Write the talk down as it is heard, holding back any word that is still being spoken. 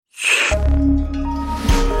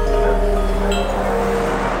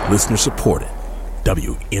Listener supported.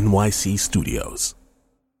 WNYC Studios.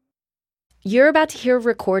 You're about to hear a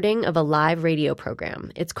recording of a live radio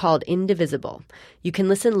program. It's called Indivisible. You can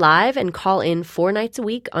listen live and call in 4 nights a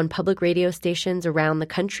week on public radio stations around the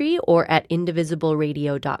country or at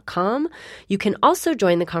indivisibleradio.com. You can also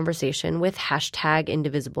join the conversation with hashtag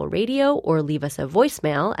 #IndivisibleRadio or leave us a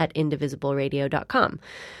voicemail at indivisibleradio.com.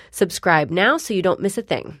 Subscribe now so you don't miss a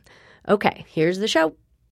thing. Okay, here's the show.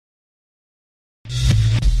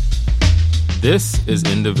 This is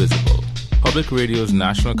Indivisible, public radio's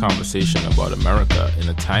national conversation about America in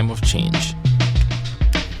a time of change.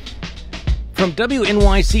 From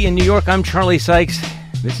WNYC in New York, I'm Charlie Sykes.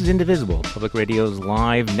 This is Indivisible, public radio's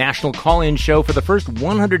live national call-in show for the first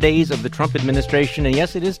 100 days of the Trump administration. And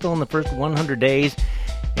yes, it is still in the first 100 days.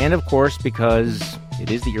 And of course, because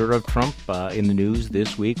it is the era of Trump, in the news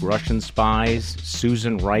this week, Russian spies,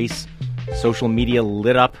 Susan Rice, social media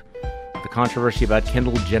lit up, the controversy about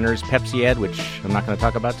Kendall Jenner's Pepsi ad, which I'm not going to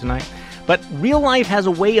talk about tonight. But real life has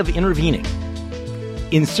a way of intervening.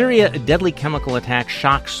 In Syria, a deadly chemical attack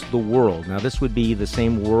shocks the world. Now, this would be the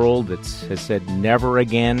same world that has said never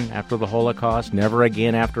again after the Holocaust, never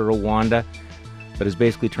again after Rwanda, but has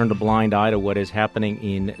basically turned a blind eye to what is happening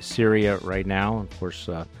in Syria right now. Of course,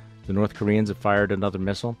 the North Koreans have fired another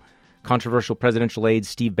missile. Controversial presidential aide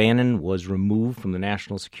Steve Bannon was removed from the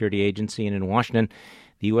National Security Agency, and in Washington,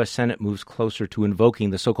 the U.S. Senate moves closer to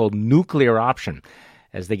invoking the so-called nuclear option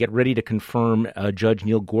as they get ready to confirm Judge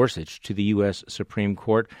Neil Gorsuch to the U.S. Supreme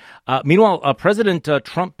Court. Meanwhile, President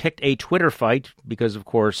Trump picked a Twitter fight because, of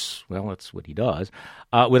course, well, that's what he does,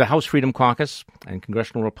 with a House Freedom Caucus, and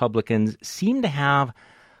congressional Republicans seem to have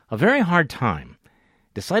a very hard time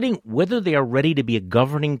deciding whether they are ready to be a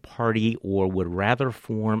governing party or would rather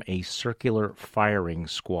form a circular firing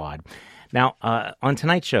squad. Now, on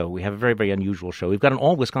tonight's show, we have a very, very unusual show. We've got an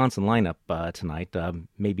all-Wisconsin lineup tonight,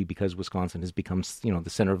 maybe because Wisconsin has become, the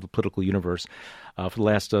center of the political universe for the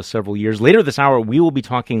last several years. Later this hour, we will be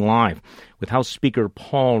talking live with House Speaker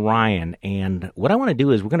Paul Ryan. And what I want to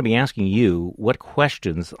do is we're going to be asking you what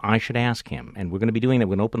questions I should ask him. And we're going to be doing that.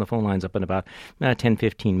 We're going to open the phone lines up in about 10,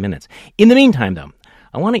 15 minutes. In the meantime, though,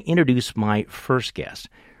 I want to introduce my first guest,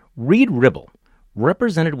 Reed Ribble.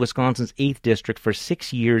 Represented Wisconsin's 8th District for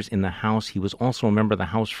 6 years in the House. He was also a member of the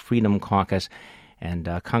House Freedom Caucus. And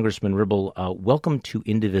Congressman Ribble, welcome to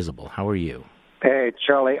Indivisible. How are you? Hey,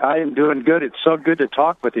 Charlie, I am doing good. It's so good to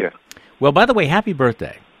talk with you. Well, by the way, happy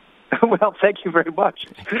birthday. Well, thank you very much.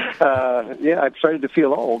 I'm starting to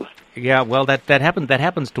feel old. Yeah, well, that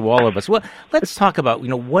happens to all of us. Well, let's talk about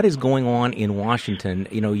what is going on in Washington.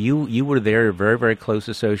 You were there, a very, very close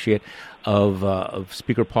associate of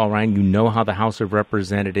Speaker Paul Ryan. You know how the House of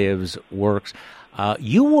Representatives works.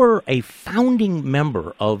 You were a founding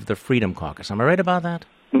member of the Freedom Caucus. Am I right about that?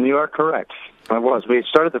 You are correct. I was. We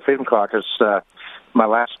started the Freedom Caucus my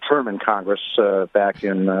last term in Congress back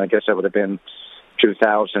in, I guess that would have been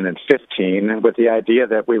 2015, with the idea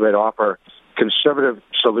that we would offer conservative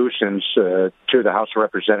solutions to the House of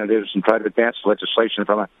Representatives and try to advance legislation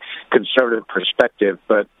from a conservative perspective.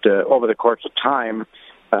 But over the course of time,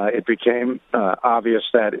 it became obvious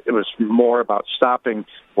that it was more about stopping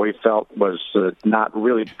what we felt was not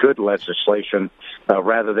really good legislation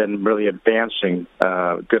rather than really advancing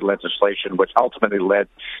good legislation, which ultimately led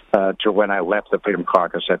to when I left the Freedom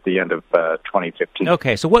Caucus at the end of 2015.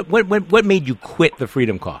 Okay, so what made you quit the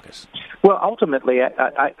Freedom Caucus? Well, ultimately,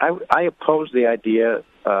 I opposed the idea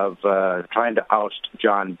of trying to oust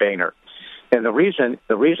John Boehner. And the reason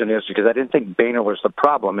is because I didn't think Boehner was the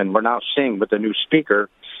problem, and we're now seeing with the new speaker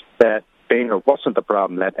that Boehner wasn't the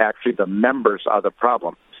problem, that actually the members are the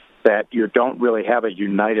problem, that you don't really have a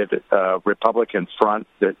united Republican front,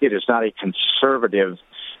 that it is not a conservative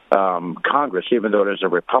Congress, even though it is a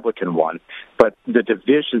Republican one. But the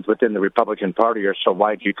divisions within the Republican Party are so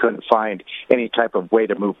wide you couldn't find any type of way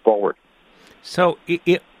to move forward. So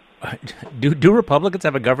do Republicans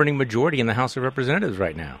have a governing majority in the House of Representatives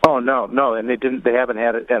right now? Oh, no, and they haven't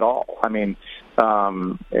had it at all. I mean,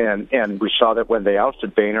 and we saw that when they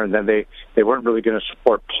ousted Boehner, and then they weren't really going to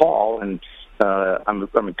support Paul. And I'm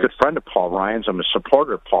a good friend of Paul Ryan's. I'm a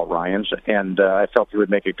supporter of Paul Ryan's, and I felt he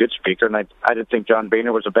would make a good speaker. And I didn't think John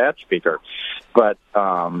Boehner was a bad speaker, but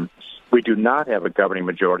we do not have a governing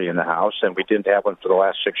majority in the House, and we didn't have one for the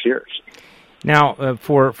last 6 years. Now,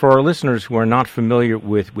 for our listeners who are not familiar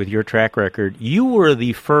with your track record, you were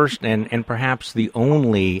the first and perhaps the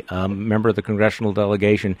only member of the congressional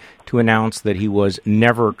delegation to announce that he was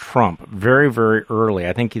never Trump very, very early.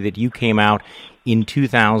 I think that you came out in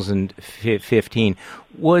 2015.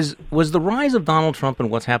 Was the rise of Donald Trump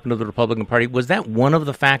and what's happened to the Republican Party, was that one of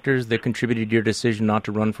the factors that contributed to your decision not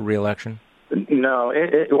to run for re-election? No,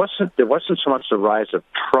 it wasn't. It wasn't so much the rise of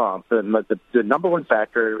Trump. The number one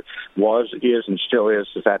factor is, and still is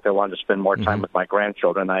the fact that I wanted to spend more time with my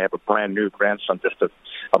grandchildren. I have a brand new grandson, just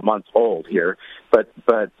a month old here. But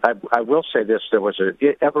I will say this: there was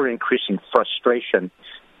an ever increasing frustration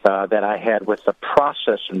that I had with the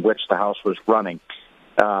process in which the House was running.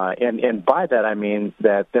 And by that I mean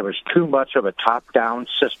that there was too much of a top-down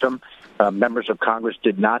system. Members of Congress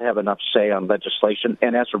did not have enough say on legislation,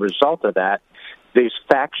 and as a result of that, these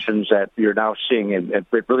factions that you're now seeing, and it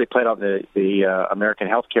really played out in the American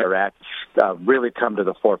Health Care Act, really come to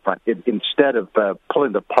the forefront. Instead of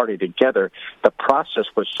pulling the party together, the process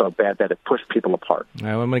was so bad that it pushed people apart.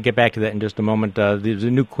 I'm going to get back to that in just a moment. There's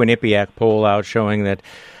a new Quinnipiac poll out showing that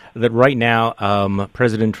right now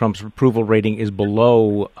President Trump's approval rating is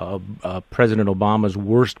below President Obama's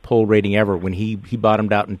worst poll rating ever. When he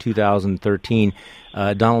bottomed out in 2013,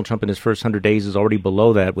 Donald Trump in his first 100 days is already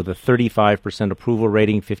below that with a 35% approval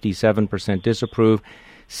rating, 57% disapprove.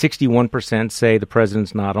 61% say the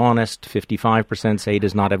president's not honest. 55% say he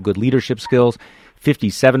does not have good leadership skills.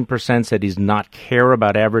 57% said he does not care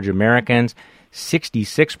about average Americans.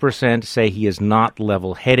 66% say he is not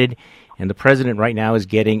level-headed. And the president right now is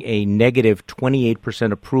getting a negative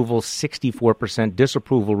 28% approval, 64%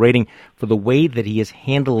 disapproval rating for the way that he is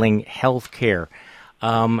handling health care.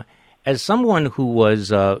 As someone who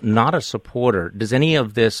was not a supporter, does any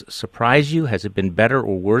of this surprise you? Has it been better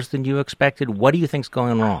or worse than you expected? What do you think's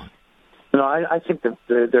going wrong? No, I think that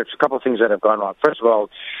there's a couple of things that have gone wrong. First of all,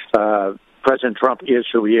 President Trump is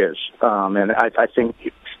who he is. And I think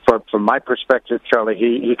from my perspective, Charlie,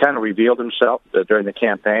 he kind of revealed himself during the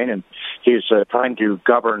campaign, and he's trying to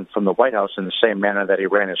govern from the White House in the same manner that he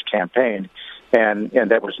ran his campaign, and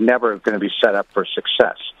that was never going to be set up for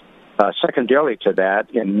success. Secondarily to that,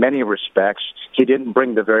 in many respects, he didn't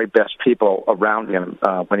bring the very best people around him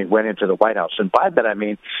when he went into the White House. And by that I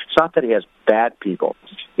mean, it's not that he has bad people.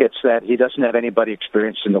 It's that he doesn't have anybody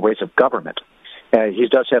experienced in the ways of government. He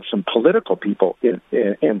does have some political people in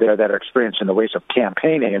there that are experienced in the ways of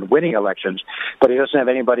campaigning and winning elections, but he doesn't have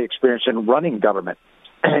anybody experienced in running government.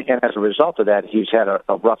 And as a result of that, he's had a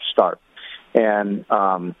rough start. And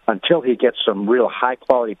until he gets some real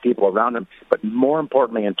high-quality people around him, but more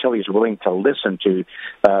importantly, until he's willing to listen to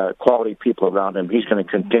quality people around him, he's going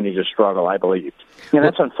to continue to struggle, I believe. And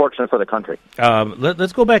that's unfortunate for the country.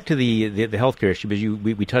 Let's go back to the health care issue,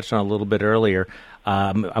 because we touched on it a little bit earlier.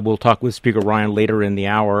 I will talk with Speaker Ryan later in the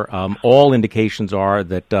hour. All indications are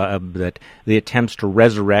that the attempts to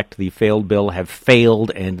resurrect the failed bill have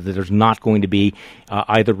failed, and that there's not going to be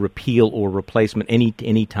either repeal or replacement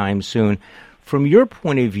any time soon. From your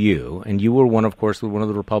point of view, and you were one of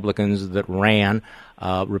the Republicans that ran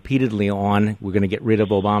repeatedly on, we're going to get rid of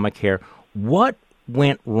Obamacare. What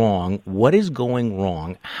went wrong? What is going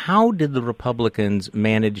wrong? How did the Republicans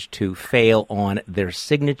manage to fail on their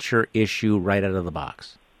signature issue right out of the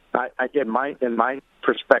box? In my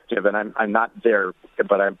perspective, and I'm not there,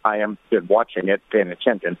 but I am watching it, paying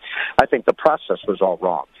attention. I think the process was all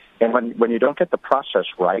wrong. And when you don't get the process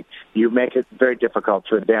right, you make it very difficult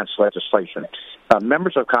to advance legislation.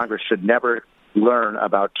 Members of Congress should never learn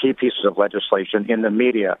about key pieces of legislation in the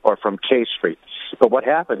media or from K Street. But what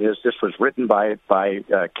happened is this was written by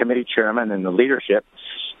committee chairman and the leadership.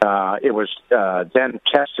 It was then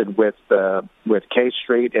tested with K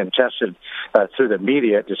Street and tested through the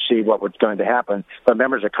media to see what was going to happen. But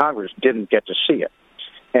members of Congress didn't get to see it.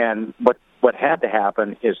 And what had to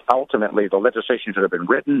happen is ultimately the legislation should have been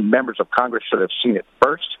written. Members of Congress should have seen it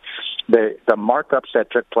first. The markups that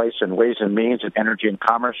took place in Ways and Means and Energy and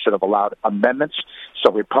Commerce should have allowed amendments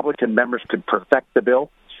so Republican members could perfect the bill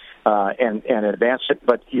and advance it.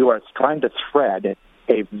 But you are trying to thread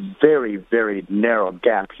a very, very narrow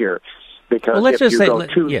gap here. Because let's just say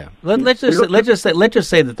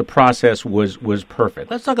that the process was perfect.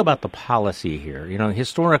 Let's talk about the policy here.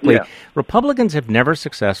 Historically, Republicans have never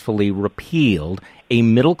successfully repealed a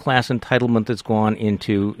middle class entitlement that's gone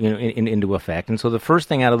into effect. And so the first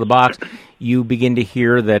thing out of the box, you begin to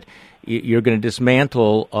hear that you're going to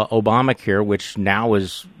dismantle Obamacare, which now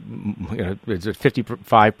is it's a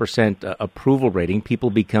 55% approval rating. People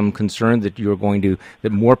become concerned that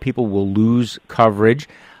that more people will lose coverage.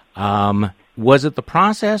 Was it the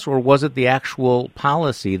process, or was it the actual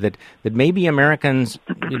policy that maybe Americans,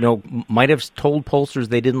 might have told pollsters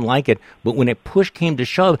they didn't like it, but when push came to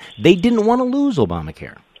shove, they didn't want to lose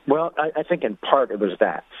Obamacare? Well, I think in part it was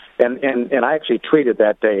that. And I actually tweeted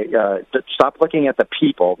that day, stop looking at the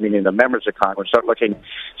people, meaning the members of Congress, start looking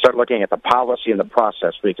at the policy and the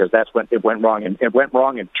process, because that's when it went wrong. And it went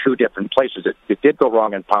wrong in two different places. It did go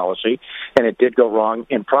wrong in policy, and it did go wrong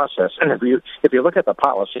in process. And if you look at the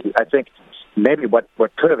policy, I think maybe what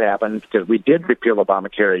could have happened, because we did repeal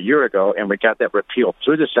Obamacare a year ago, and we got that repeal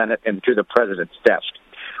through the Senate and through the president's desk.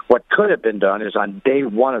 What could have been done is on day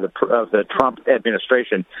one of the Trump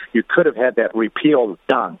administration, you could have had that repeal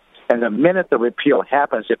done. And the minute the repeal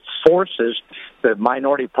happens, it forces the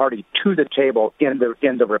minority party to the table in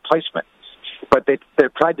the replacement. But they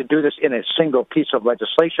tried to do this in a single piece of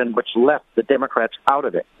legislation, which left the Democrats out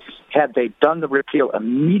of it. Had they done the repeal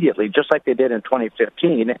immediately, just like they did in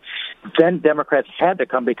 2015, then Democrats had to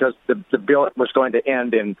come, because the bill was going to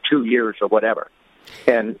end in 2 years or whatever.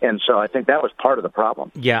 And so I think that was part of the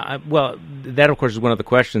problem. Yeah, well, that, of course, is one of the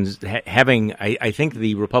questions. I think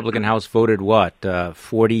the Republican House voted,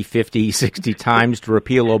 40, 50, 60 times to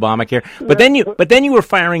repeal Obamacare. But then you were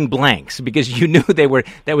firing blanks, because you knew that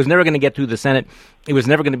was never going to get through the Senate. It was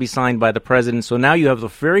never going to be signed by the president. So now you have the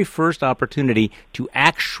very first opportunity to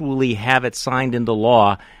actually have it signed into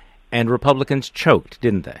law, and Republicans choked,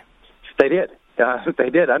 didn't they? They did. They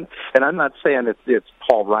did. I'm not saying it's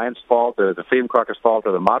Paul Ryan's fault or the Freedom Caucus' fault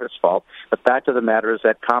or the moderates' fault. The fact of the matter is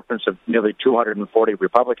that conference of nearly 240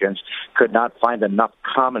 Republicans could not find enough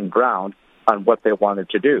common ground on what they wanted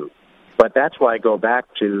to do. But that's why I go back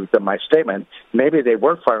to my statement. Maybe they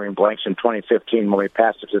were firing blanks in 2015 when we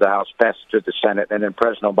passed it to the House, passed it to the Senate, and then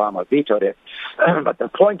President Obama vetoed it. But the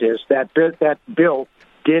point is that bill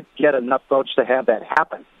did get enough votes to have that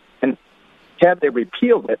happen. And had they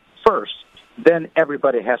repealed it first, then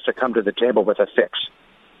everybody has to come to the table with a fix.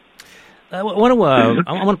 I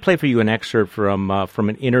want to play for you an excerpt from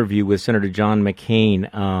an interview with Senator John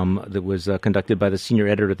McCain that was conducted by the senior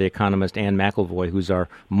editor of The Economist, Ann McElvoy, who's our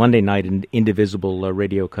Monday night Indivisible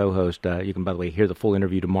radio co-host. You can, by the way, hear the full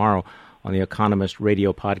interview tomorrow on The Economist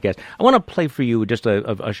radio podcast. I want to play for you just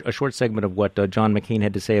a short segment of what John McCain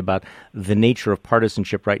had to say about the nature of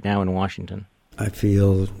partisanship right now in Washington. I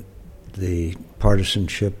feel the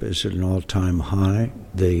partisanship is at an all-time high.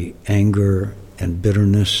 The anger and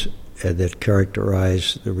bitterness that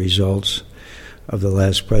characterize the results of the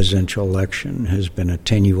last presidential election has been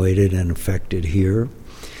attenuated and affected here.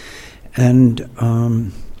 And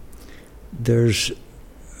there's,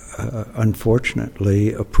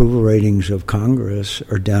 unfortunately, approval ratings of Congress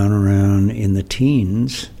are down around in the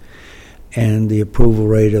teens, and the approval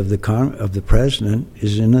rate of the president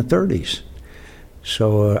is in the 30s.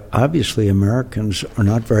 So obviously Americans are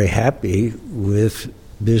not very happy with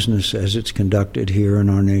business as it's conducted here in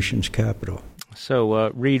our nation's capital.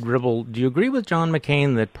 So, Reed Ribble, do you agree with John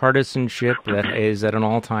McCain that partisanship that is at an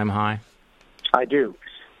all-time high? I do.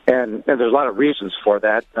 And there's a lot of reasons for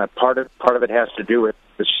that. Part of it has to do with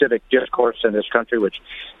the civic discourse in this country, which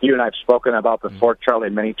you and I have spoken about before,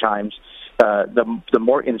 Charlie, many times. The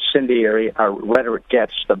more incendiary our rhetoric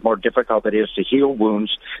gets, the more difficult it is to heal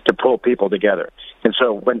wounds, to pull people together. And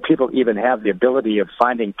so when people even have the ability of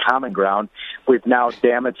finding common ground, we've now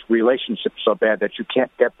damaged relationships so bad that you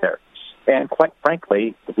can't get there. And quite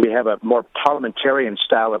frankly, we have a more parliamentarian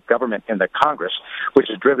style of government in the Congress,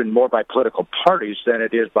 which is driven more by political parties than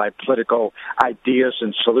it is by political ideas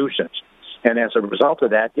and solutions. And as a result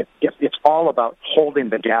of that, it's all about holding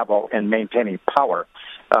the gavel and maintaining power.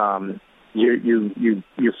 You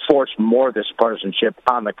force more of this partisanship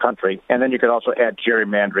on the country, and then you could also add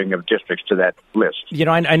gerrymandering of districts to that list. You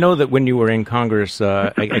know, I know that when you were in Congress,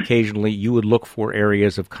 occasionally you would look for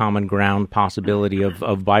areas of common ground, possibility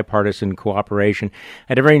of bipartisan cooperation. I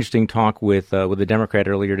had a very interesting talk with a Democrat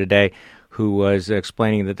earlier today who was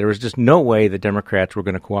explaining that there was just no way the Democrats were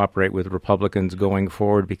going to cooperate with Republicans going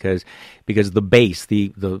forward because the base, the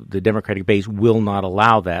Democratic base, will not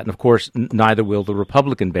allow that. And, of course, neither will the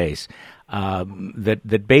Republican base.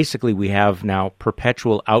 That basically we have now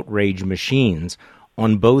perpetual outrage machines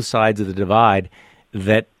on both sides of the divide,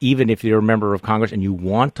 that even if you're a member of Congress and you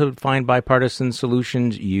want to find bipartisan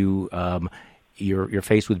solutions, you're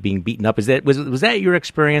faced with being beaten up. Was that your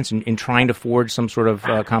experience in trying to forge some sort of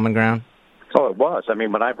common ground? Oh, it was. I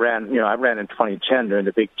mean, when I ran in 2010 during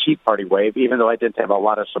the big Tea Party wave, even though I didn't have a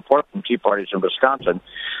lot of support from Tea Parties in Wisconsin,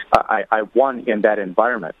 I won in that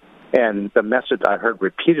environment. And the message I heard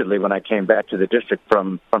repeatedly when I came back to the district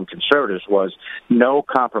from conservatives was no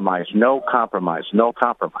compromise, no compromise, no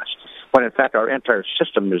compromise. When in fact our entire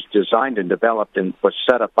system is designed and developed and was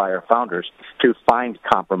set up by our founders to find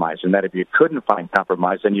compromise, and that if you couldn't find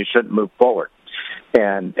compromise, then you shouldn't move forward.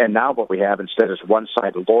 And now what we have instead is one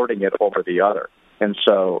side lording it over the other. And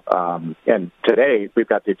so, and today we've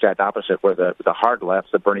got the exact opposite, where the hard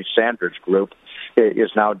left, the Bernie Sanders group,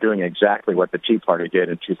 is now doing exactly what the Tea Party did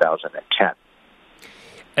in 2010.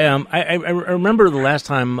 I remember the last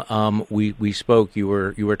time we spoke, you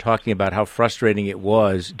were talking about how frustrating it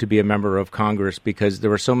was to be a member of Congress because there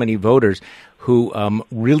were so many voters who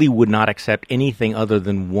really would not accept anything other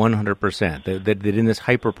than 100%. That in this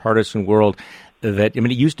hyper-partisan world,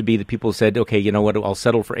 it used to be that people said, okay, you know what, I'll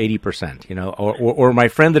settle for 80%, or my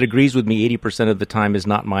friend that agrees with me 80% of the time is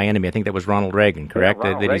not my enemy. I think that was Ronald Reagan, correct?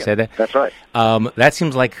 Yeah, Ronald Did he say that? That's right. That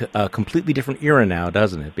seems like a completely different era now,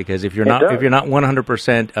 doesn't it? Because if you're not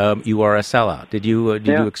 100%, you are a sellout. Did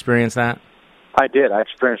you experience that? I did. I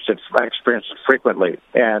experienced it frequently,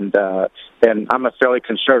 and I'm a fairly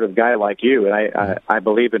conservative guy like you, and I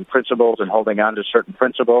believe in principles and holding on to certain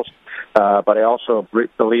principles, but I also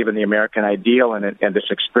believe in the American ideal and this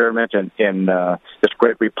experiment and in this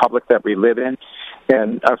great republic that we live in.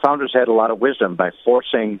 And our founders had a lot of wisdom by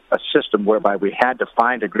forcing a system whereby we had to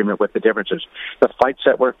find agreement with the differences. The fights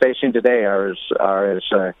that we're facing today are as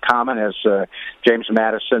common as James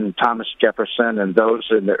Madison, Thomas Jefferson, and those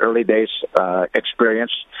in the early days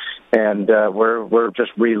experienced. And we're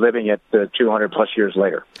just reliving it 200 plus years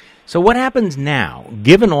later. So what happens now,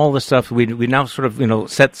 given all the stuff we now sort of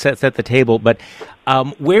set the table? But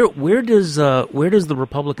where does the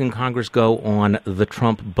Republican Congress go on the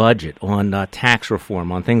Trump budget, on tax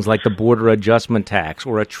reform, on things like the border adjustment tax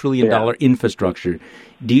or $1 trillion infrastructure?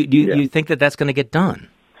 Do you think that that's going to get done?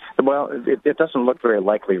 Well, it doesn't look very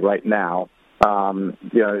likely right now. I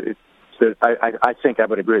think I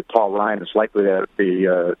would agree with Paul Ryan. It's likely that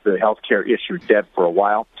the health care issue dead for a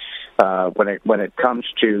while. When it comes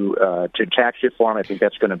to tax reform, I think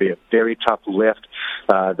that's going to be a very tough lift.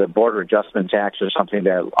 The border adjustment tax is something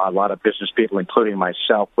that a lot of business people, including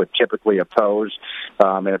myself, would typically oppose.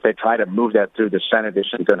 And if they try to move that through the Senate,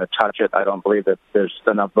 isn't going to touch it. I don't believe that there's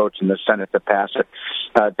enough votes in the Senate to pass it.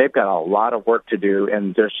 They've got a lot of work to do,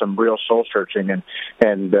 and there's some real soul searching.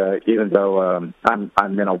 And even though I'm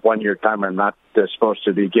in a 1-year timer, I'm not supposed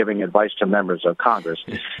to be giving advice to members of Congress.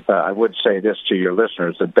 I would say this to your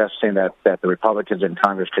listeners: the best thing that the Republicans in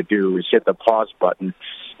Congress could do is hit the pause button,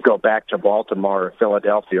 go back to Baltimore or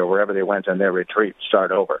Philadelphia or wherever they went on their retreat,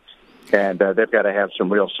 start over. And they've got to have some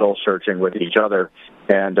real soul searching with each other,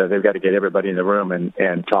 and they've got to get everybody in the room and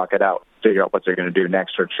talk it out, figure out what they're going to do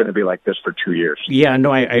next, or it shouldn't be like this for 2 years. Yeah,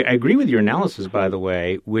 no, I agree with your analysis, by the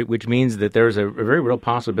way, which means that there's a very real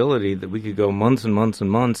possibility that we could go months and months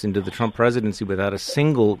and months into the Trump presidency without a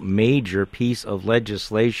single major piece of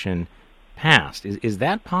legislation passed. Is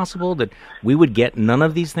that possible, that we would get none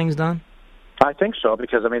of these things done? I think so,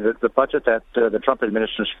 because, the budget that the Trump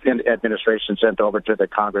administration sent over to the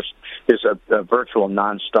Congress is a virtual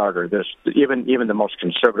non-starter. Even the most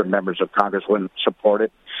conservative members of Congress wouldn't support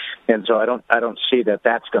it. And so I don't see that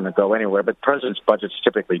that's going to go anywhere. But president's budgets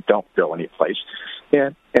typically don't go anyplace.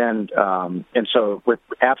 And so with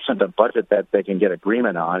absent a budget that they can get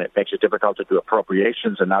agreement on, it makes it difficult to do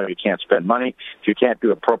appropriations, and now you can't spend money. If you can't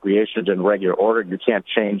do appropriations in regular order, you can't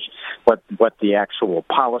change what the actual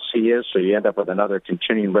policy is, so you end up with another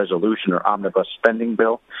continuing resolution or omnibus spending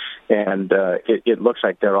bill. And it looks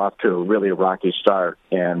like they're off to a really rocky start.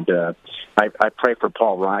 And I pray for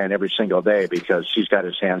Paul Ryan every single day because he's got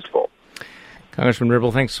his hands full. Congressman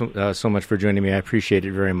Ribble, thanks so much for joining me. I appreciate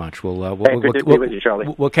it very much. Good to be with you, Charlie.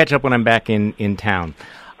 We'll catch up when I'm back in town.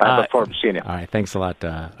 I look forward to seeing you. All right, thanks a lot,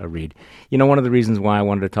 Reed. One of the reasons why I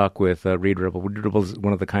wanted to talk with Reed Ribble is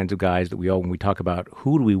one of the kinds of guys that when we talk about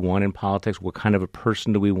who do we want in politics, what kind of a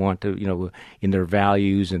person do we want to, in their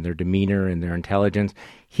values and their demeanor and their intelligence.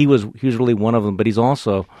 He was really one of them, but he's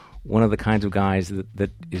also one of the kinds of guys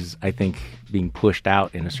that is, I think, being pushed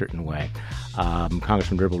out in a certain way.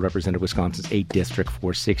 Congressman Ribble represented Wisconsin's 8th District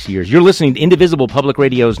for 6 years. You're listening to Indivisible, Public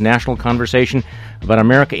Radio's national conversation about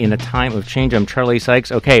America in a time of change. I'm Charlie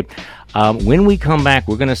Sykes. Okay, when we come back,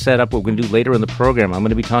 we're going to set up what we're going to do later in the program. I'm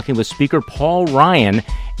going to be talking with Speaker Paul Ryan,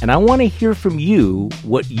 and I want to hear from you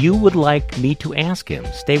what you would like me to ask him.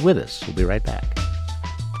 Stay with us. We'll be right back.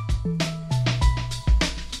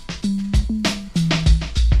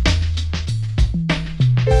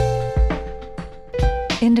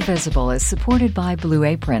 Indivisible is supported by Blue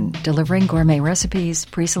Apron, delivering gourmet recipes,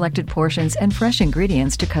 pre-selected portions, and fresh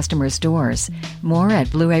ingredients to customers' doors. More at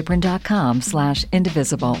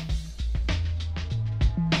blueapron.com/indivisible.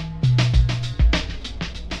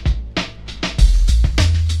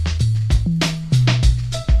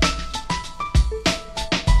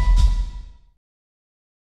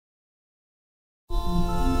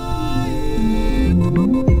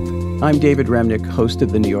 I'm David Remnick, host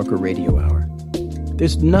of the New Yorker Radio Hour.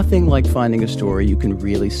 There's nothing like finding a story you can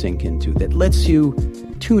really sink into that lets you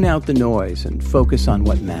tune out the noise and focus on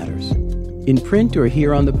what matters. In print or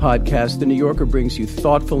here on the podcast, The New Yorker brings you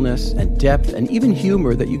thoughtfulness and depth and even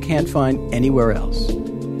humor that you can't find anywhere else.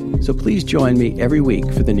 So please join me every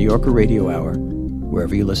week for The New Yorker Radio Hour,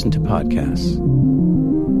 wherever you listen to podcasts.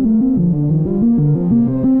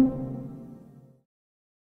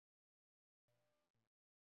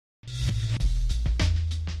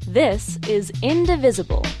 This is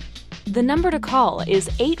Indivisible. The number to call is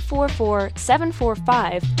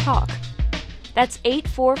 844-745-TALK. That's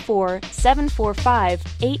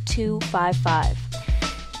 844-745-8255.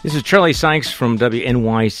 This is Charlie Sykes from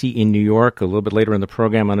WNYC in New York. A little bit later in the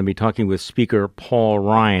program, I'm going to be talking with Speaker Paul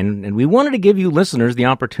Ryan, and we wanted to give you listeners the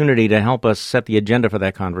opportunity to help us set the agenda for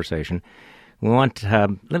that conversation. We want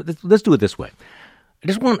to, let's do it this way. I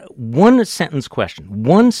just want one sentence question,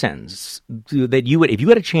 one sentence that you would, if you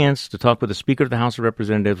had a chance to talk with the Speaker of the House of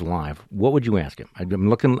Representatives live, what would you ask him? I'm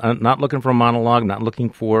not looking for a monologue, not looking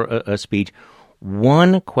for a speech.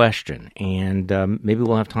 One question, and maybe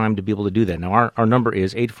we'll have time to be able to do that. Now, our number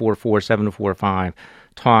is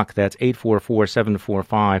 844-745-TALK. That's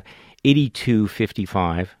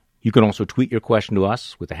 844-745-8255. You can also tweet your question to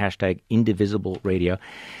us with the hashtag IndivisibleRadio.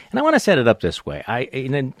 And I want to set it up this way.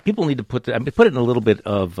 And then people need to put it in a little bit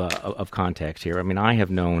of context here. I mean, I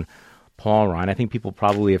have known Paul Ryan. I think people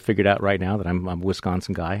probably have figured out right now that I'm a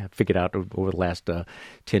Wisconsin guy. I've figured out over the last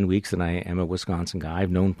 10 weeks that I am a Wisconsin guy.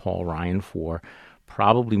 I've known Paul Ryan for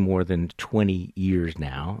probably more than 20 years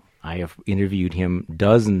now. I have interviewed him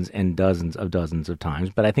dozens and dozens of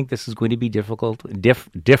times, but I think this is going to be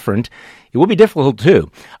different. It will be difficult,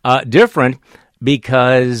 too. Different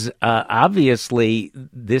because, obviously,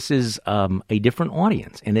 this is a different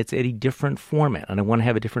audience, and it's a different format, and I want to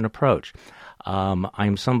have a different approach.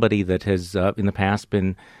 I'm somebody that has, in the past,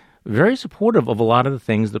 been very supportive of a lot of the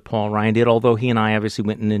things that Paul Ryan did, although he and I obviously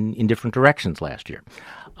went in different directions last year.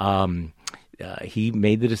 He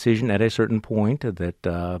made the decision at a certain point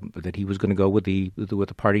that he was going to go with the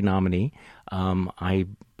party nominee. I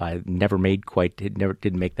never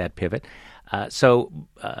didn't make that pivot. So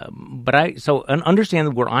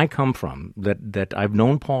understand where I come from. That I've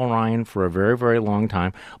known Paul Ryan for a very, very long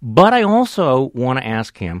time, but I also want to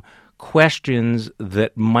ask him questions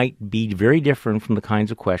that might be very different from the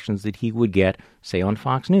kinds of questions that he would get, say, on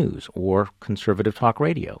Fox News or conservative talk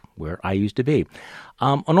radio, where I used to be,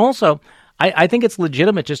 and also. I think it's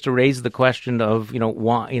legitimate just to raise the question of,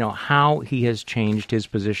 why, how he has changed his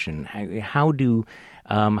position. How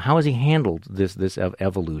has he handled this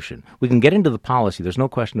evolution? We can get into the policy. There's no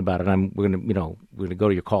question about it. We're going to go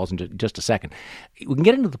to your calls in just a second. We can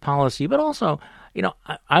get into the policy, but also,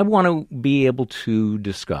 I want to be able to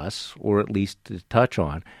discuss, or at least to touch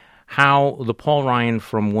on, how the Paul Ryan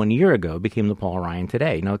from 1 year ago became the Paul Ryan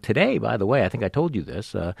today. Now, today, by the way, I think I told you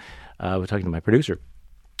this. I was talking to my producer.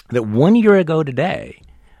 That 1 year ago today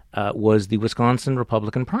was the Wisconsin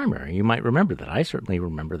Republican primary. You might remember that. I certainly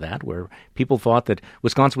remember that, where people thought that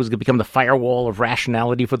Wisconsin was going to become the firewall of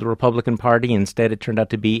rationality for the Republican Party. Instead, it turned out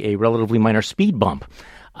to be a relatively minor speed bump.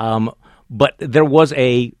 But there was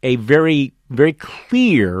a very, very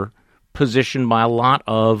clear position by a lot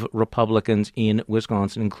of Republicans in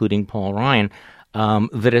Wisconsin, including Paul Ryan,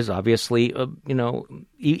 that has obviously,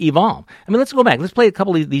 evolved. I mean, let's go back. Let's play a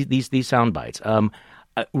couple of these sound bites.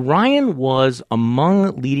 Ryan was,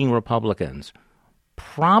 among leading Republicans,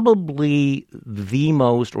 probably the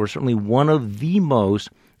most, or certainly one of the most,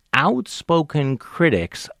 outspoken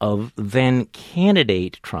critics of then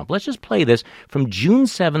candidate Trump. Let's just play this from June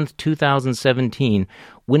 7th, 2017,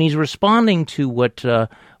 when he's responding to what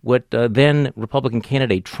then Republican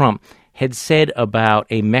candidate Trump had said about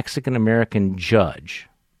a Mexican-American judge.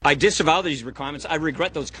 I disavow these requirements. I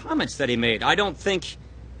regret those comments that he made. I don't think...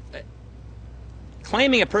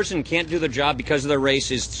 Claiming a person can't do their job because of their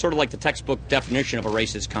race is sort of like the textbook definition of a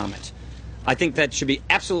racist comment. I think that should be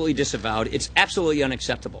absolutely disavowed. It's absolutely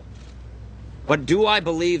unacceptable. But do I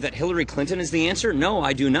believe that Hillary Clinton is the answer? No,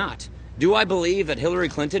 I do not. Do I believe that Hillary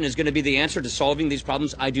Clinton is going to be the answer to solving these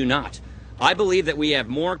problems? I do not. I believe that we have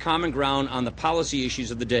more common ground on the policy issues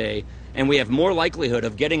of the day, and we have more likelihood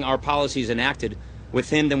of getting our policies enacted with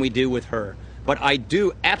him than we do with her. But I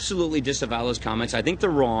do absolutely disavow those comments. I think they're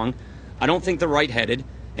wrong. I don't think they're right-headed,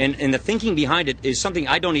 and the thinking behind it is something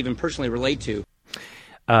I don't even personally relate to.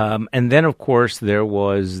 And then, of course, there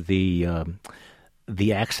was the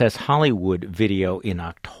the Access Hollywood video in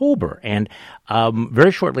October. And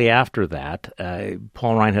very shortly after that,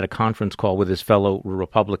 Paul Ryan had a conference call with his fellow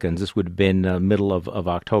Republicans. This would have been middle of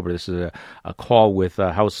October. This is a call with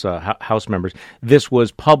House members. This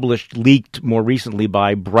was published, leaked more recently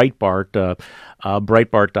by Breitbart,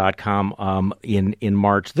 Breitbart.com in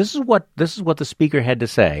March. This is what the speaker had to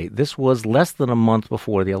say. This was less than a month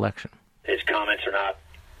before the election. His comments are not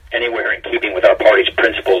anywhere in keeping with our party's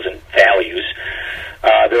principles and values.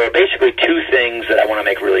 There are basically two things that I want to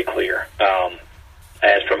make really clear.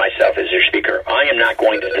 As for myself as your speaker, I am not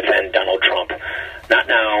going to defend Donald Trump. Not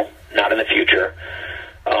now, not in the future.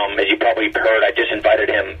 As you probably heard, I just invited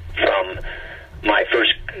him from my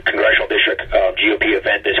first congressional district GOP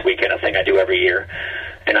event this weekend, a thing I do every year.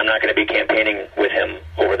 And I'm not going to be campaigning with him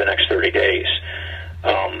over the next 30 days.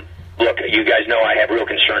 Look, you guys know I have real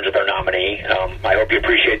concerns with our nominee. I hope you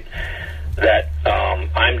appreciate that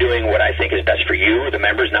I'm doing what I think is best for you, the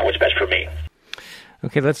members, not what's best for me.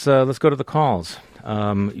 Okay, let's go to the calls.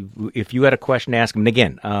 If you had a question to ask him, and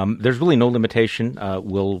again, there's really no limitation.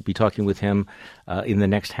 We'll be talking with him in the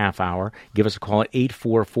next half hour. Give us a call at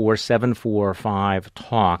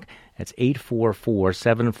 844-745-TALK. That's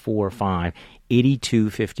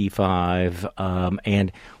 844-745-8255.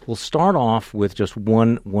 And we'll start off with just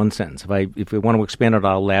one sentence. If we want to expand it,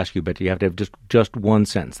 I'll ask you, but you have to have just one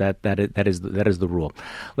sentence. That is the rule.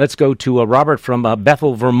 Let's go to Robert from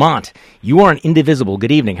Bethel, Vermont. You are an indivisible.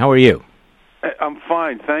 Good evening. How are you? I'm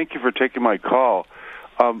fine. Thank you for taking my call.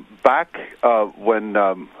 Back when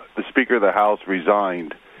the Speaker of the House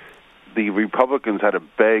resigned, the Republicans had to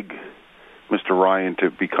beg Mr. Ryan to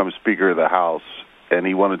become Speaker of the House, and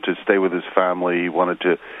he wanted to stay with his family. He wanted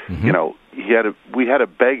to, we had to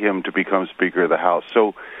beg him to become Speaker of the House.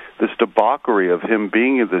 So this debauchery of him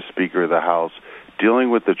being the Speaker of the House,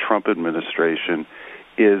 dealing with the Trump administration,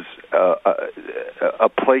 is a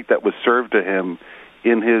plate that was served to him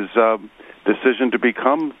in his decision to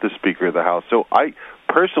become the Speaker of the House. So I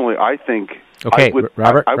think... Okay,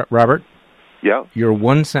 Robert? Yeah? Your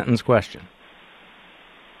one-sentence question.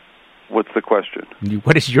 What's the question?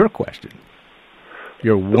 What is your question?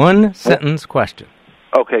 Your one-sentence question.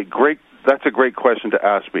 Okay, great. That's a great question to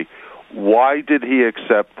ask me. Why did he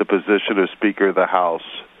accept the position of Speaker of the House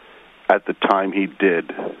at the time he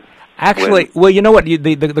did? Actually, well, you know what?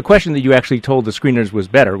 The question that you actually told the screeners was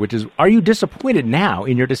better, which is, are you disappointed now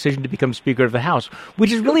in your decision to become Speaker of the House?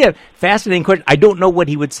 Which is really a fascinating question. I don't know what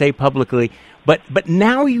he would say publicly, but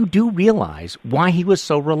now you do realize why he was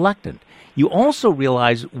so reluctant. You also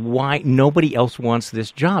realize why nobody else wants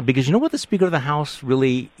this job, because you know what the Speaker of the House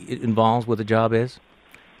really involves, what the job is?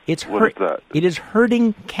 It is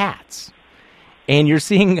herding cats. And you're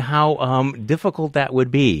seeing how difficult that would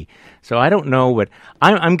be. So I don't know, but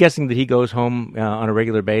I'm guessing that he goes home on a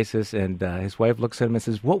regular basis, and his wife looks at him and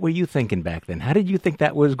says, "What were you thinking back then? How did you think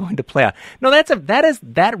that was going to play out?" No,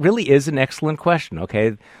 that really is an excellent question.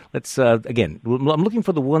 Okay, let's again. I'm looking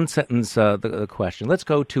for the one sentence the question. Let's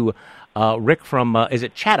go to Rick from is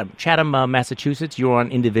it Chatham, Massachusetts? You're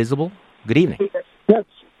on Indivisible. Good evening. Yes.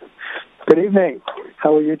 Good evening.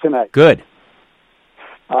 How are you tonight? Good.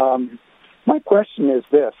 My question is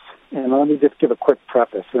this, and let me just give a quick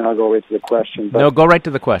preface, then I'll go right to the question. No, go right to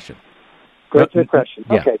the question. Go right to the question.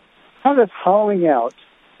 Yeah. Okay. How does hollowing out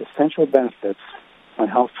essential benefits on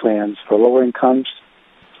health plans for lower incomes,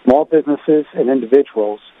 small businesses, and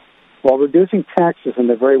individuals, while reducing taxes on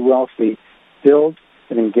the very wealthy, build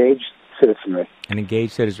an engaged citizenry? An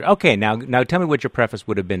engaged citizenry. Okay, now tell me what your preface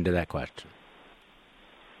would have been to that question.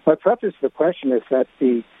 My preface to the question is that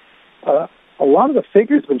a lot of the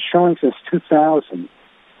figures have been showing since 2000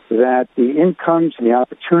 that the incomes and the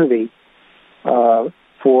opportunity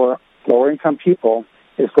for lower-income people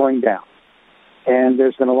is going down. And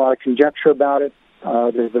there's been a lot of conjecture about it.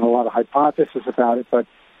 There's been a lot of hypothesis about it, but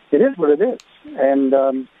it is what it is. And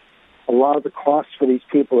a lot of the costs for these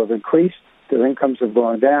people have increased. Their incomes have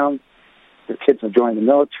gone down. Their kids have joined the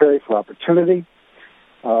military for opportunity.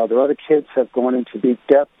 Their other kids have gone into deep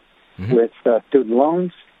debt with student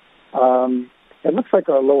loans. It looks like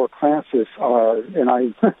our lower classes are,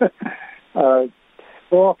 and we're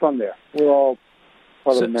all from there. We're all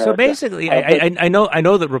part of America. So basically, I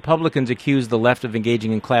know that Republicans accuse the left of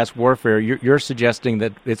engaging in class warfare. You're suggesting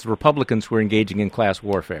that it's Republicans who are engaging in class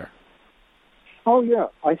warfare. Oh, yeah.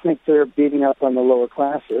 I think they're beating up on the lower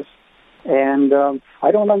classes. And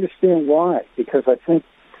I don't understand why, because I think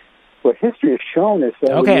what history has shown is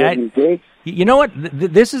that we engage. You know what?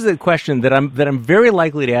 This is a question that I'm very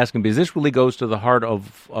likely to ask him, because this really goes to the heart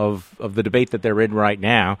of the debate that they're in right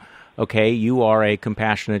now. okay, you are a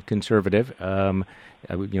compassionate conservative,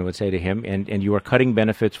 I would say to him, and you are cutting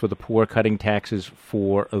benefits for the poor, cutting taxes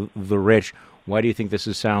for the rich. Why do you think this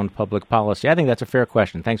is sound public policy? I think that's a fair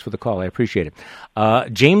question. Thanks for the call. I appreciate it.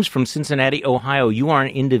 James from Cincinnati, Ohio, you are an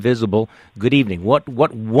indivisible. Good evening. What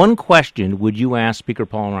one question would you ask Speaker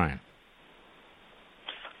Paul Ryan?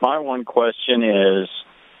 My one question is,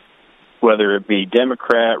 whether it be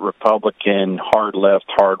Democrat, Republican, hard left,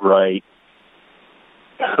 hard right,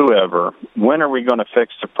 whoever, when are we going to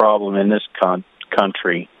fix the problem in this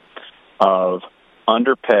country of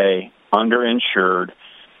underpay, underinsured,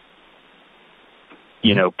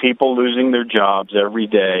 people losing their jobs every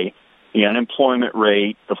day? The unemployment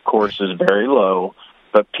rate, of course, is very low,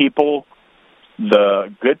 but the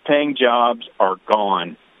good-paying jobs are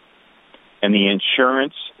gone, and the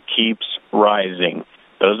insurance keeps rising.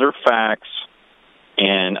 Those are facts,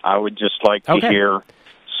 and I would just like to hear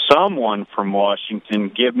someone from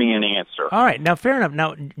Washington give me an answer. All right. Now, fair enough.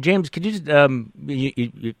 Now, James, could you just,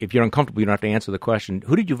 if you're uncomfortable, you don't have to answer the question.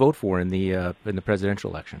 Who did you vote for in the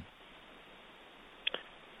presidential election?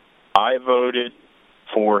 I voted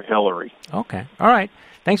for Hillary. Okay. All right.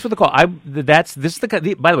 Thanks for the call. By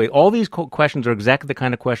the way, all these questions are exactly the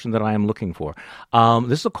kind of question that I am looking for.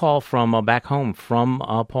 This is a call from back home from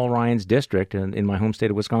Paul Ryan's district in my home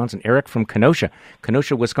state of Wisconsin. Eric from Kenosha,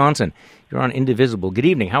 Wisconsin. You're on Indivisible. Good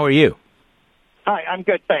evening. How are you? Hi, I'm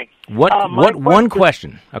good, thanks. What one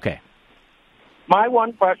question? Okay. My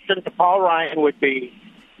one question to Paul Ryan would be,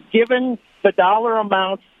 given the dollar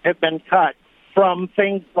amounts have been cut from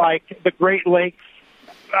things like the Great Lakes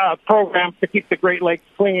programs to keep the Great Lakes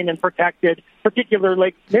clean and protected, particularly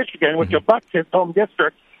Lake Michigan, which abuts his home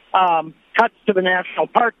district, cuts to the National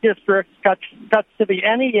Park District, cuts to the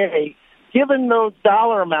NEA, given those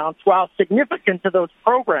dollar amounts, while significant to those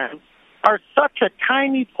programs, are such a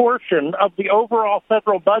tiny portion of the overall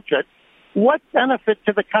federal budget, what benefit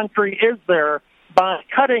to the country is there by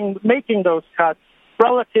making those cuts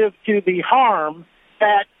relative to the harm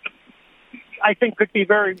that I think could be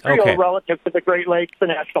very real relative to the Great Lakes, the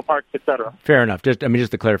national parks, et cetera? Fair enough. Just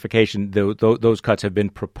a clarification. Those cuts have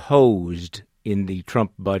been proposed in the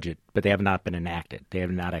Trump budget, but they have not been enacted. They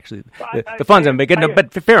have not actually. The funds haven't been.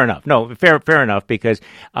 But fair enough. No, fair enough, because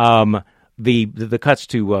the cuts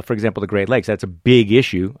to, for example, the Great Lakes, that's a big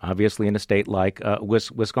issue, obviously, in a state like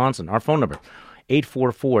Wisconsin. Our phone number,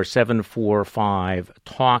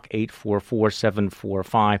 844-745-TALK,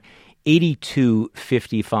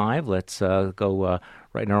 844-745-8255. Let's go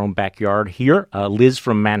right in our own backyard here. Liz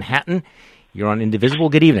from Manhattan, you're on Indivisible.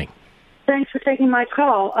 Good evening. Thanks for taking my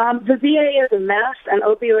call. The VA is a mess, and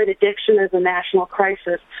opioid addiction is a national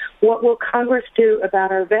crisis. What will Congress do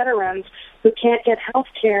about our veterans who can't get health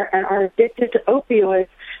care and are addicted to opioids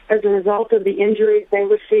as a result of the injuries they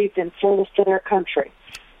received in service to their country?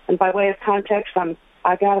 And by way of context, I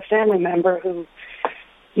got a family member who,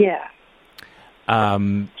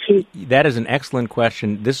 that is an excellent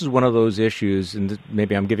question. This is one of those issues, and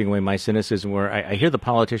maybe I'm giving away my cynicism, where I hear the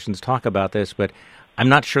politicians talk about this, but I'm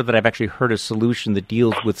not sure that I've actually heard a solution that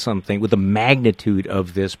deals with the magnitude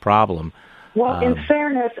of this problem. Well, in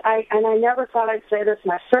fairness, I never thought I'd say this,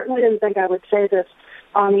 and I certainly didn't think I would say this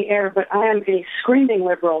on the air, but I am a screaming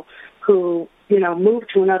liberal who, moved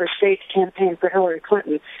to another state to campaign for Hillary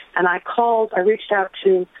Clinton. And I reached out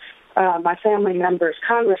to my family member's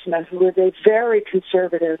congressman, who is a very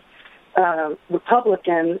conservative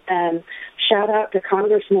Republican, and shout out to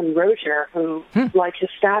Congressman Rozier, who, like his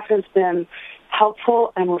staff, has been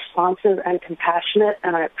helpful and responsive and compassionate,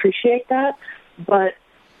 and I appreciate that. But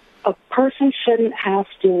a person shouldn't have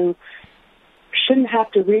to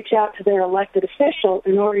reach out to their elected official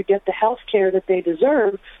in order to get the health care that they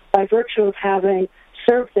deserve by virtue of having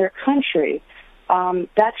served their country.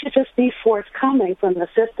 That should just be forthcoming from the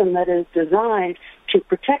system that is designed to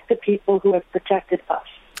protect the people who have protected us.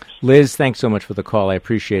 Liz, thanks so much for the call. I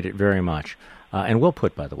appreciate it very much. And well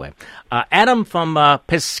put, by the way. Adam from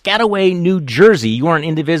Piscataway, New Jersey. You are an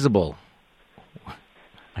Indivisible.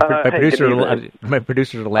 My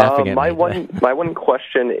producers are laughing at me. My one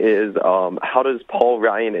question is, how does Paul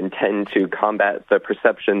Ryan intend to combat the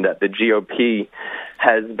perception that the GOP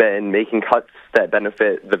has been making cuts that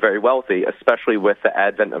benefit the very wealthy, especially with the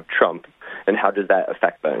advent of Trump, and how does that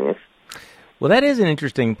affect things? Well, that is an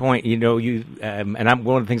interesting point. And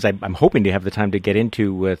one of the things I'm hoping to have the time to get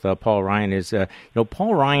into with Paul Ryan is,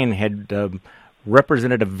 Paul Ryan had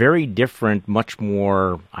represented a very different, much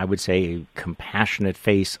more, I would say, compassionate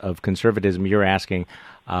face of conservatism. You're asking,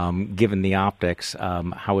 given the optics,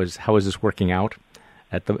 how is this working out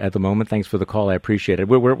at the moment? Thanks for the call. I appreciate it.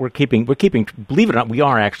 We're keeping. Believe it or not, we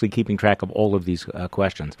are actually keeping track of all of these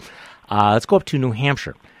questions. Let's go up to New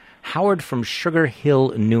Hampshire. Howard from Sugar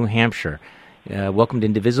Hill, New Hampshire. Welcome to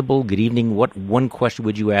Indivisible. Good evening. What one question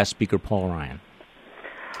would you ask Speaker Paul Ryan?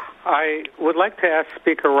 I would like to ask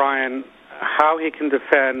Speaker Ryan how he can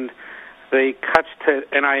defend the cuts to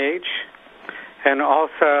NIH and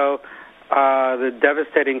also the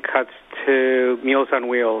devastating cuts to Meals on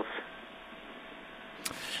Wheels.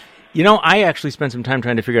 You know, I actually spent some time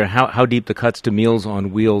trying to figure out how deep the cuts to Meals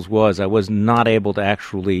on Wheels was. I was not able to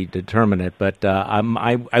actually determine it, but I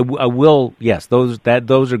will. Yes, those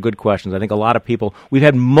are good questions. I think a lot of people. We've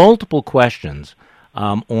had multiple questions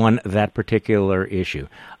on that particular issue.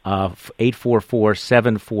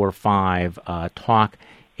 844-745 talk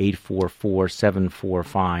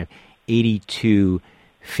 844-745-8255.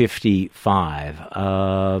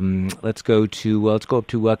 Let's go up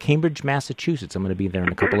to Cambridge, Massachusetts. I'm going to be there in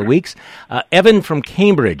a couple of weeks. Evan from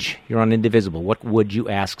Cambridge, you're on Indivisible. What would you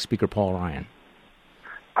ask Speaker Paul Ryan?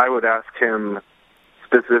 I would ask him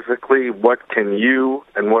specifically, what can you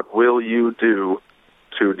and what will you do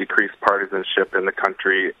to decrease partisanship in the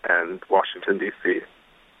country and Washington, D.C.?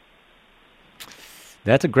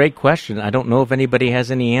 That's a great question. I don't know if anybody has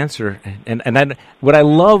any answer. And what I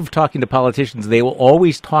love talking to politicians, they will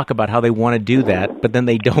always talk about how they want to do that, but then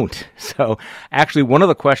they don't. So actually, one of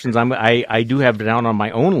the questions I do have down on my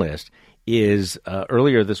own list is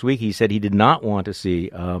earlier this week he said he did not want to see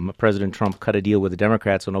President Trump cut a deal with the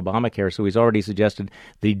Democrats on Obamacare. So he's already suggested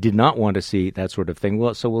that he did not want to see that sort of thing.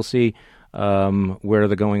 Well, so we'll see where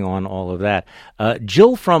they're going on all of that.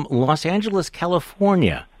 Jill from Los Angeles,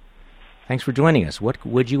 California. Thanks for joining us. What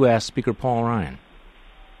would you ask Speaker Paul Ryan?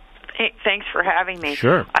 Hey, thanks for having me.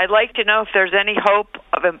 Sure. I'd like to know if there's any hope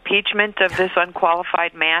of impeachment of this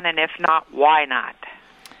unqualified man, and if not, why not?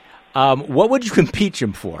 What would you impeach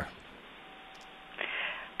him for?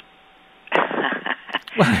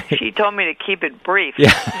 She told me to keep it brief.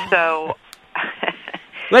 Yeah. So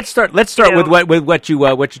let's start with what you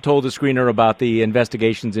told the screener about the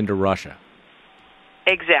investigations into Russia.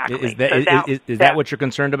 Exactly. Is that what you're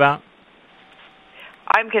concerned about?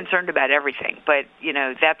 I'm concerned about everything, but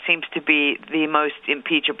that seems to be the most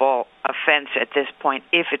impeachable offense at this point,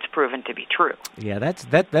 if it's proven to be true. Yeah,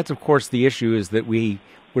 that's of course the issue, is that we're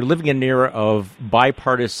living in an era of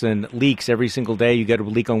bipartisan leaks every single day. You get a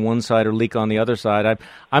leak on one side or leak on the other side.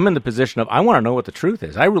 I'm in the position of I want to know what the truth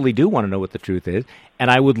is. I really do want to know what the truth is,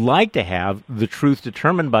 and I would like to have the truth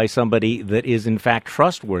determined by somebody that is in fact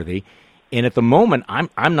trustworthy. And at the moment,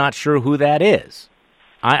 I'm not sure who that is.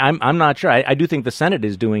 I'm not sure. I do think the Senate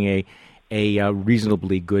is doing a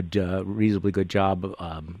reasonably good job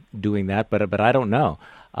doing that, but I don't know.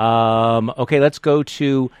 Okay, let's go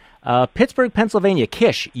to Pittsburgh, Pennsylvania.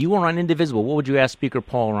 Kish, you are on Indivisible. What would you ask Speaker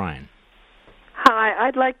Paul Ryan? Hi,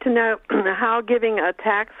 I'd like to know how giving a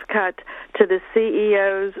tax cut to the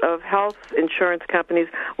CEOs of health insurance companies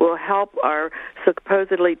will help our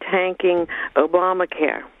supposedly tanking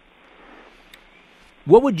Obamacare.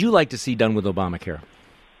 What would you like to see done with Obamacare?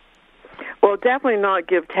 Well, definitely not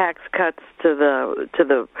give tax cuts to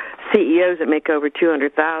the CEOs that make over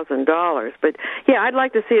 $200,000. But yeah, I'd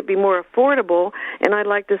like to see it be more affordable, and I'd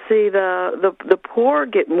like to see the poor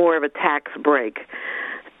get more of a tax break,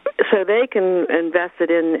 so they can invest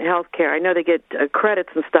it in health care. I know they get credits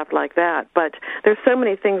and stuff like that, but there's so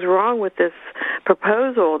many things wrong with this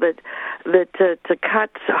proposal that to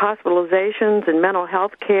cut hospitalizations and mental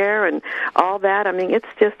health care and all that. I mean, it's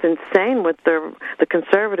just insane what the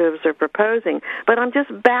conservatives are proposing. But I'm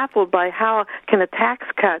just baffled by how can a tax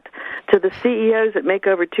cut to the CEOs that make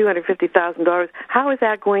over $250,000, how is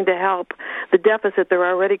that going to help the deficit they're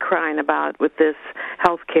already crying about with this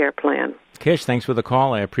health care plan? Kish, thanks for the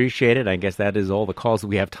call. I appreciate it. I guess that is all the calls that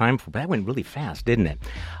we have time for. But that went really fast, didn't it?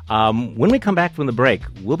 When we come back from the break,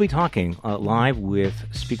 we'll be talking live with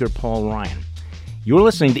Speaker Paul Ryan. You're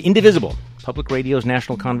listening to Indivisible, Public Radio's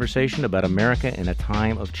national conversation about America in a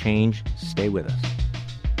time of change. Stay with us.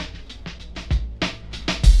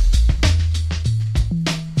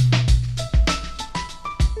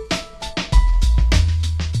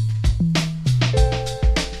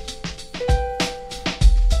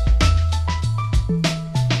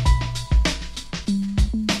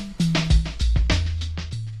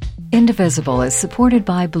 Indivisible is supported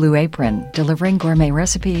by Blue Apron, delivering gourmet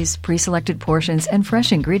recipes, pre-selected portions, and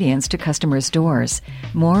fresh ingredients to customers' doors.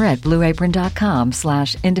 More at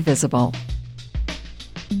blueapron.com/indivisible.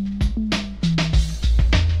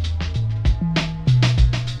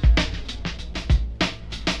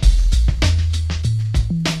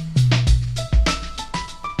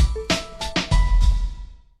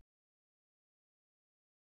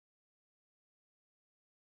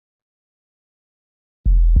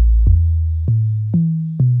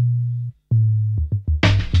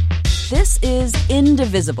 This is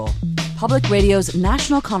Indivisible, Public Radio's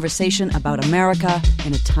national conversation about America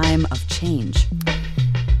in a time of change.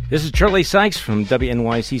 This is Charlie Sykes from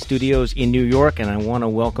WNYC Studios in New York, and I want to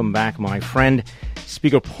welcome back my friend,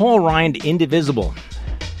 Speaker Paul Ryan to Indivisible.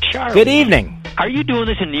 Charlie. Good evening. Are you doing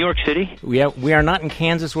this in New York City? We are not in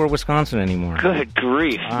Kansas or Wisconsin anymore. Good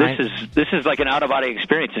grief. This is like an out-of-body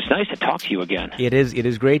experience. It's nice to talk to you again. It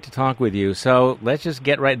is great to talk with you. So let's just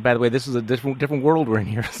get right. By the way, this is a different world we're in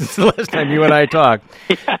here since the last time you and I talked.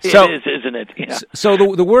 Yeah, it is, isn't it? Yeah. So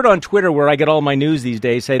the word on Twitter, where I get all my news these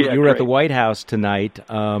days, say that you were at the White House tonight.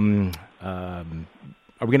 Are we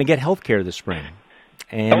going to get health care this spring?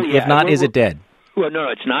 And if not, is it dead? Well, no,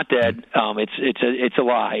 it's not dead. It's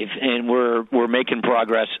alive, and we're making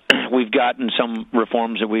progress. We've gotten some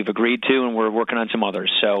reforms that we've agreed to, and we're working on some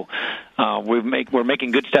others. So we're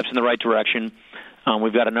making good steps in the right direction.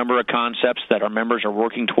 We've got a number of concepts that our members are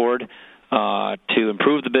working toward to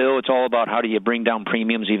improve the bill. It's all about how do you bring down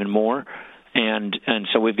premiums even more. And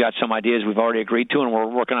so we've got some ideas we've already agreed to, and we're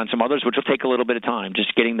working on some others, which will take a little bit of time,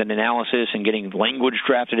 just getting the analysis and getting language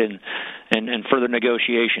drafted and further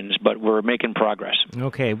negotiations, but we're making progress.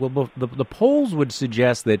 Okay. Well, the polls would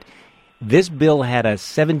suggest that this bill had a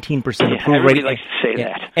 17% approval rating. Everybody likes to say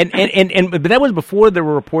that. But that was before there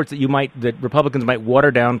were reports that Republicans might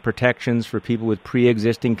water down protections for people with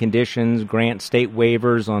pre-existing conditions, grant state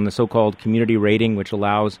waivers on the so-called community rating, which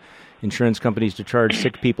allows insurance companies to charge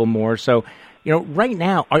sick people more. So, right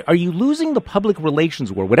now, are you losing the public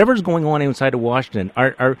relations war? Whatever's going on inside of Washington,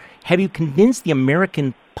 have you convinced the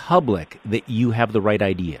American public that you have the right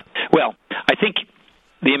idea? Well, I think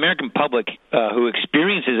the American public who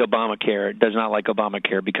experiences Obamacare does not like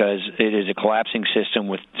Obamacare because it is a collapsing system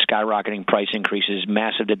with skyrocketing price increases,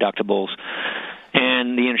 massive deductibles,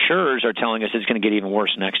 and the insurers are telling us it's going to get even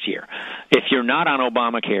worse next year. If you're not on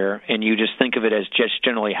Obamacare and you just think of it as just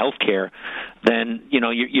generally health care, then you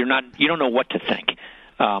don't know what to think.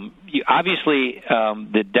 Obviously,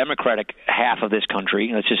 the Democratic half of this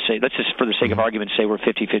country, let's just for the sake of argument say we're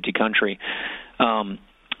 50-50 country.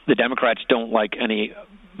 The Democrats don't like any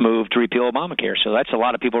move to repeal Obamacare. So that's a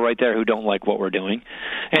lot of people right there who don't like what we're doing.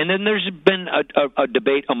 And then there's been a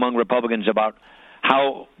debate among Republicans about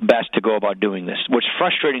how best to go about doing this. What's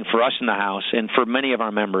frustrating for us in the House and for many of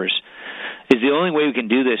our members is the only way we can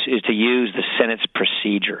do this is to use the Senate's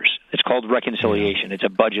procedures. It's called reconciliation. It's a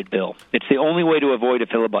budget bill. It's the only way to avoid a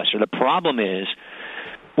filibuster. The problem is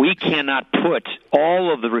we cannot put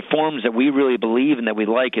all of the reforms that we really believe and that we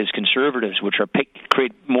like as conservatives, which are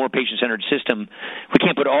create more patient-centered system, we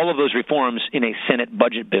can't put all of those reforms in a Senate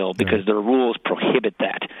budget bill because the rules prohibit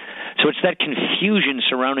that. So it's that confusion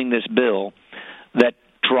surrounding this bill that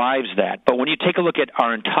drives that. But when you take a look at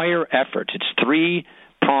our entire efforts, it's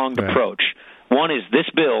three-pronged approach. One is this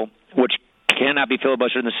bill, which cannot be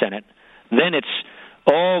filibustered in the Senate. Then it's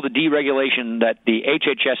all the deregulation that the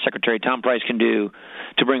HHS Secretary Tom Price can do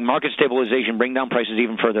to bring market stabilization, bring down prices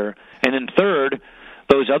even further. And then third,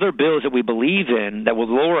 those other bills that we believe in that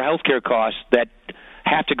will lower health care costs that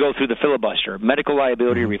have to go through the filibuster, medical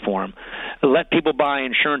liability reform, let people buy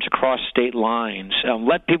insurance across state lines,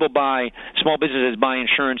 let small businesses buy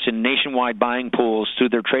insurance in nationwide buying pools through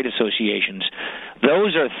their trade associations.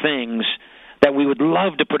 Those are things that we would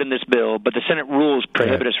love to put in this bill, but the Senate rules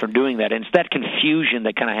prohibit us from doing that. And it's that confusion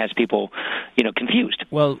that kind of has people, confused.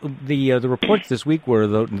 Well, the reports this week were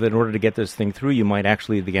that in order to get this thing through, you might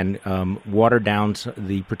actually, again, water down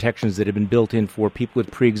the protections that have been built in for people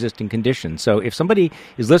with pre-existing conditions. So if somebody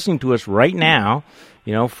is listening to us right now,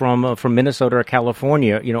 from Minnesota or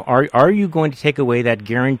California, are you going to take away that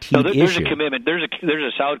guaranteed issue? There's a commitment. There's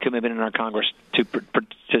a solid commitment in our Congress to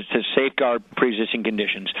safeguard pre-existing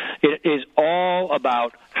conditions. It is all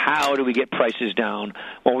about how do we get prices down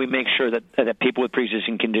while we make sure that people with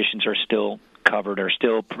pre-existing conditions are still covered, are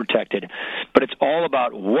still protected. But it's all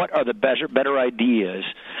about what are the better ideas.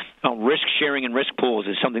 Risk sharing and risk pools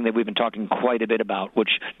is something that we've been talking quite a bit about, which,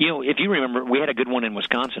 if you remember, we had a good one in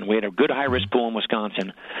Wisconsin. We had a good high-risk pool in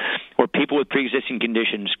Wisconsin where people with pre-existing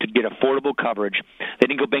conditions could get affordable coverage. They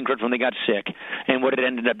didn't go bankrupt when they got sick. And what it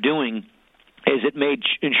ended up doing is it made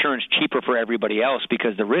insurance cheaper for everybody else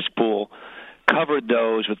because the risk pool covered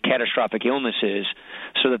those with catastrophic illnesses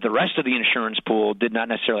so that the rest of the insurance pool did not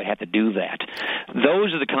necessarily have to do that.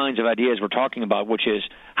 Those are the kinds of ideas we're talking about, which is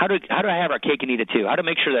how to have our cake and eat it too, how to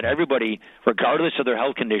make sure that everybody, regardless of their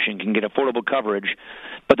health condition, can get affordable coverage,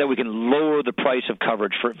 but that we can lower the price of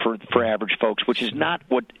coverage for average folks, which is not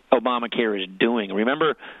what Obamacare is doing.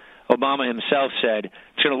 Remember, Obama himself said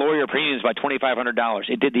it's going to lower your premiums by $2,500.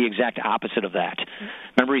 It did the exact opposite of that.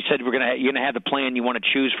 Remember, he said you're going to have the plan you want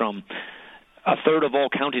to choose from. a third of all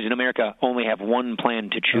counties in America only have one plan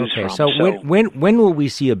to choose from. So when will we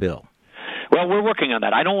see a bill? Well, we're working on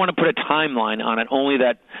that. I don't want to put a timeline on it, only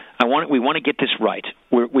that we want to get this right.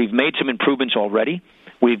 We've made some improvements already.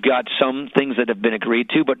 We've got some things that have been agreed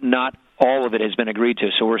to, but not all of it has been agreed to.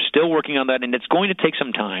 So we're still working on that, and it's going to take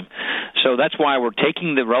some time. So that's why we're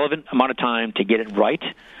taking the relevant amount of time to get it right,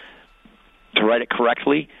 to write it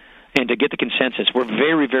correctly, and to get the consensus. We're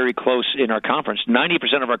very, very close in our conference.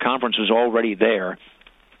 90% of our conference was already there.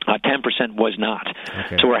 10% was not.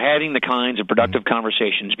 Okay. So we're having the kinds of productive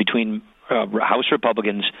conversations between House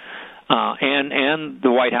Republicans and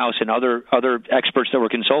the White House and other experts that we're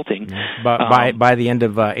consulting. By the end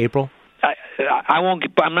of April?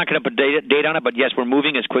 I'm not going to put date on it, but yes, we're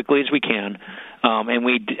moving as quickly as we can, and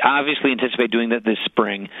we obviously anticipate doing that this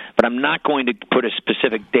spring. But I'm not going to put a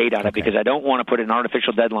specific date on it because I don't want to put an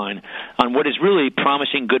artificial deadline on what is really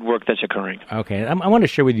promising good work that's occurring. Okay, I want to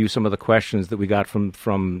share with you some of the questions that we got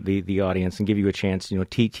from the audience and give you a chance,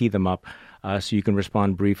 tee them up so you can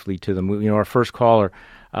respond briefly to them. Our first caller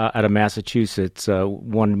out of Massachusetts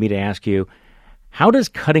wanted me to ask you, how does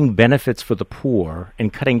cutting benefits for the poor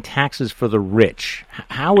and cutting taxes for the rich,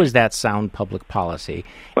 how is that sound public policy?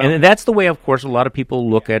 And that's the way, of course, a lot of people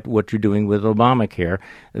look at what you're doing with Obamacare,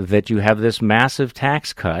 that you have this massive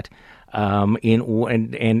tax cut, and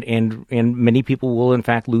many people will, in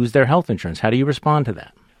fact, lose their health insurance. How do you respond to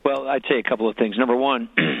that? Well, I'd say a couple of things. Number one,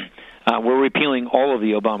 we're repealing all of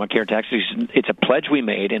the Obamacare taxes. It's a pledge we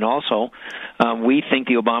made, and also we think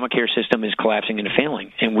the Obamacare system is collapsing and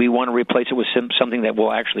failing, and we want to replace it with something that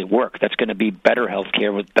will actually work. That's going to be better health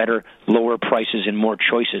care with better, lower prices and more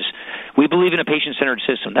choices. We believe in a patient-centered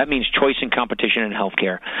system. That means choice and competition in health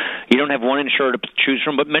care. You don't have one insurer to choose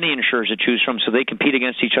from, but many insurers to choose from, so they compete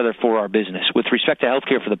against each other for our business. With respect to health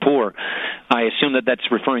care for the poor, I assume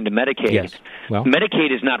that's referring to Medicaid. Yes. Well,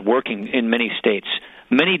 Medicaid is not working in many states.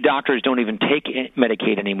 Many doctors don't even take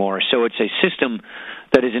Medicaid anymore, so it's a system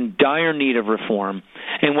that is in dire need of reform.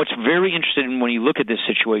 And what's very interesting when you look at this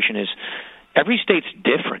situation is every state's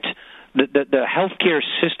different. The healthcare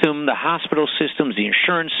system, the hospital systems, the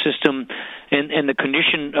insurance system, and the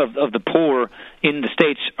condition of the poor in the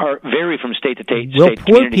states vary from state to state.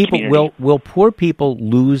 Will poor people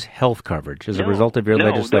lose health coverage as a result of your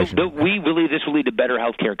legislation? No, we believe this will lead to better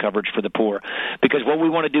health care coverage for the poor, because what we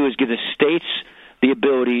want to do is give the states the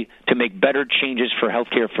ability to make better changes for health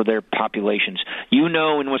care for their populations.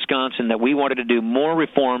 In Wisconsin that we wanted to do more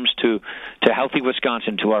reforms to Healthy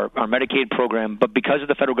Wisconsin, to our Medicaid program, but because of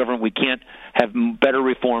the federal government, we can't have better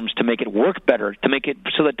reforms to make it work better, to make it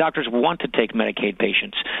so that doctors want to take Medicaid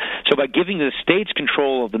patients. So by giving the states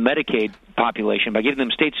control of the Medicaid population, by giving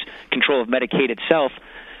them states control of Medicaid itself,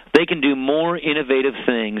 they can do more innovative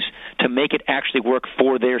things to make it actually work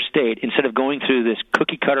for their state instead of going through this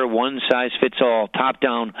cookie-cutter, one-size-fits-all,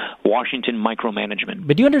 top-down Washington micromanagement.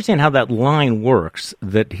 But do you understand how that line works,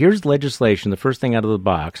 that here's legislation, the first thing out of the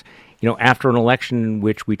box, after an election in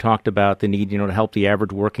which we talked about the need, to help the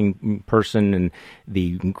average working person and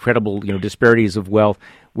the incredible, disparities of wealth,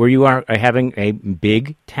 where you are having a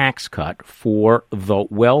big tax cut for the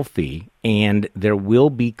wealthy, and there will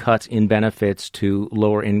be cuts in benefits to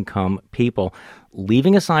lower income people.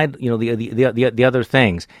 Leaving aside, the other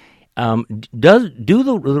things, do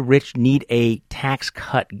the rich need a tax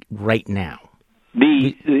cut right now?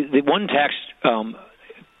 The one tax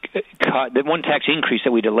the one tax increase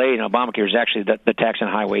that we delayed in Obamacare is actually the tax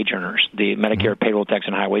on high wage earners, the Medicare payroll tax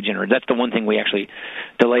on high wage earners. That's the one thing we actually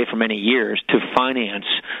delayed for many years to finance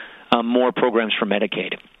more programs for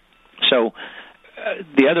Medicaid. So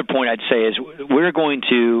the other point I'd say is we're going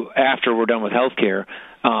to, after we're done with health care,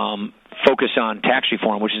 focus on tax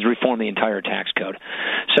reform, which is reform the entire tax code.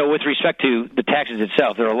 So with respect to the taxes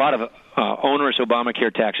itself, there are a lot of onerous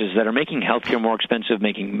Obamacare taxes that are making health care more expensive,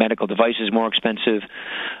 making medical devices more expensive,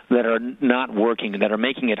 that are not working, that are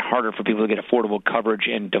making it harder for people to get affordable coverage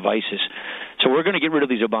and devices. So we're going to get rid of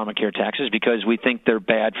these Obamacare taxes because we think they're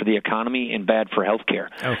bad for the economy and bad for health care.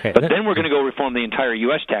 Okay. But then we're going to go reform the entire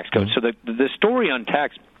U.S. tax code. So the story on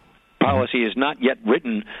tax policy is not yet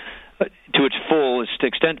written to its fullest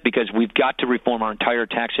extent because we've got to reform our entire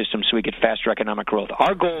tax system so we get faster economic growth.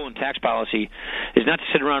 Our goal in tax policy is not to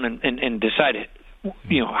sit around and decide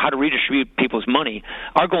how to redistribute people's money.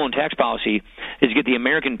 Our goal in tax policy is to get the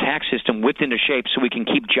American tax system whipped into shape so we can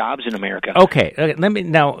keep jobs in America. Okay. Let me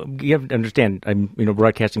now. You have to understand. I'm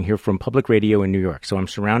broadcasting here from public radio in New York, so I'm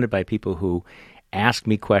surrounded by people who ask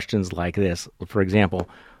me questions like this. For example,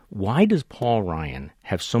 why does Paul Ryan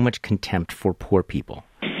have so much contempt for poor people?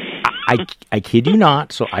 I kid you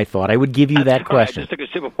not, so I thought I would give you that question. I just took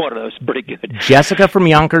a sip of water. That was pretty good. Jessica from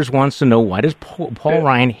Yonkers wants to know, why does Paul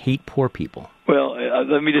Ryan hate poor people?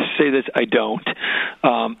 Let me just say this. I don't.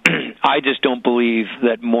 I just don't believe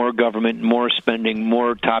that more government, more spending,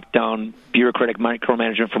 more top-down bureaucratic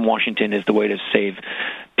micromanagement from Washington is the way to save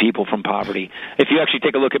people from poverty. If you actually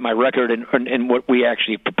take a look at my record and what we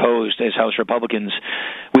actually proposed as House Republicans,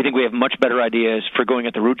 we think we have much better ideas for going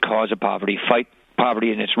at the root cause of poverty, fight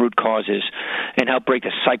poverty and its root causes, and help break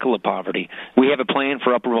the cycle of poverty. We have a plan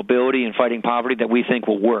for upward mobility and fighting poverty that we think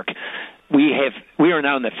will work. We are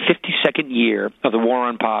now in the 52nd year of the war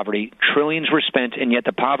on poverty. Trillions were spent, and yet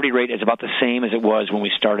the poverty rate is about the same as it was when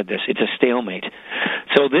we started this. It's a stalemate.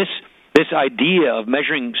 So this idea of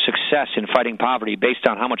measuring success in fighting poverty based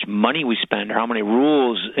on how much money we spend or how many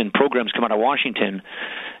rules and programs come out of Washington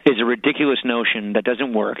is a ridiculous notion that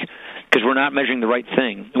doesn't work because we're not measuring the right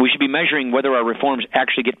thing. We should be measuring whether our reforms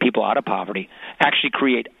actually get people out of poverty, actually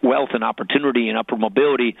create wealth and opportunity and upward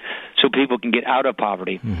mobility so people can get out of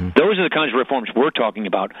poverty. Mm-hmm. Those are the kinds of reforms we're talking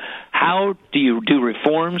about. How do you do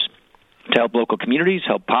reforms to help local communities,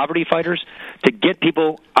 help poverty fighters, to get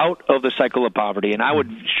people out of the cycle of poverty? And I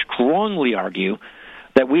would strongly argue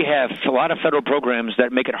that we have a lot of federal programs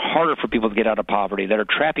that make it harder for people to get out of poverty, that are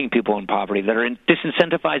trapping people in poverty, that are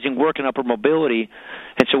disincentivizing work and upward mobility.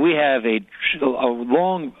 And so we have a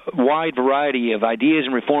long, wide variety of ideas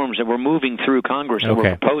and reforms that we're moving through Congress that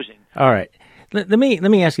we're proposing. All right. Let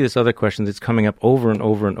me ask you this other question that's coming up over and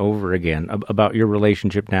over and over again about your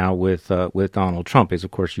relationship now with Donald Trump, as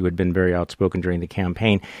of course you had been very outspoken during the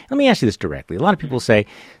campaign. Let me ask you this directly. A lot of people say,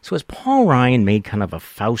 so has Paul Ryan made kind of a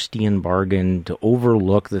Faustian bargain to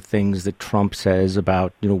overlook the things that Trump says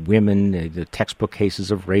about women, the textbook cases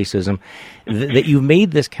of racism, that you've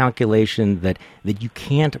made this calculation that you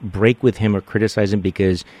can't break with him or criticize him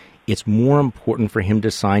because it's more important for him to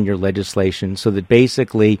sign your legislation, so that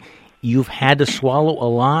basically you've had to swallow a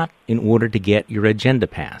lot in order to get your agenda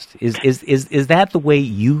passed. Is that the way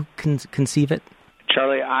you conceive it?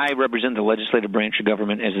 Charlie, I represent the legislative branch of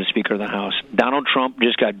government as the Speaker of the House. Donald Trump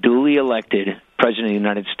just got duly elected President of the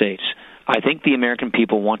United States. I think the American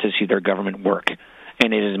people want to see their government work.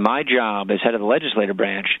 And it is my job as head of the legislative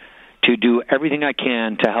branch to do everything I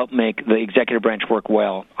can to help make the executive branch work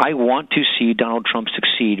well. I want to see Donald Trump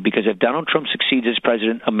succeed, because if Donald Trump succeeds as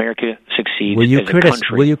president, America succeeds as a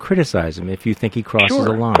country. Will you criticize him if you think he crosses a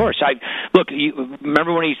line? Of course. Look, you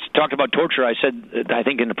remember when he talked about torture, I said, I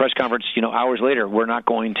think in the press conference, hours later, we're not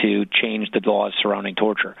going to change the laws surrounding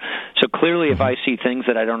torture. So clearly, if I see things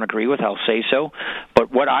that I don't agree with, I'll say so.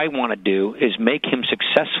 But what I want to do is make him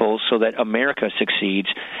successful so that America succeeds.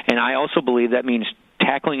 And I also believe that means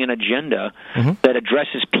tackling an agenda that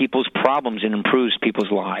addresses people's problems and improves people's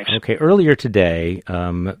lives. Okay, earlier today,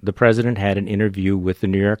 the president had an interview with the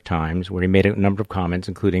New York Times where he made a number of comments,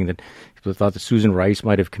 including that people thought that Susan Rice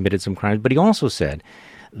might have committed some crimes, but he also said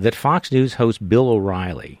that Fox News host Bill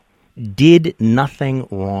O'Reilly did nothing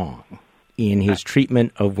wrong in his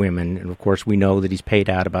treatment of women. And, of course, we know that he's paid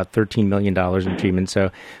out about $13 million in treatment. So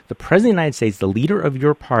the president of the United States, the leader of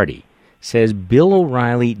your party, says Bill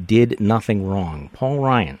O'Reilly did nothing wrong. Paul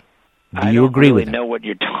Ryan, do you agree with him? I don't really know what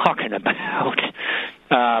you're talking about.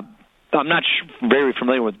 I'm not very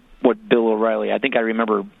familiar with what Bill O'Reilly. I think I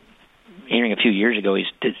remember hearing a few years ago he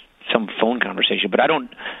did some phone conversation, but I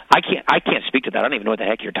can't speak to that. I don't even know what the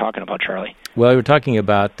heck you're talking about, Charlie. Well, we're talking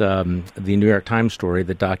about the New York Times story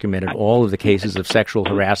that documented all of the cases of sexual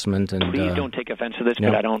harassment. And please don't take offense to this,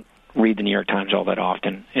 but I don't read the New York Times all that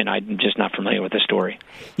often, and I'm just not familiar with the story.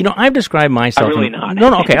 I've described myself. I'm really not.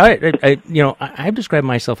 No, okay. I've described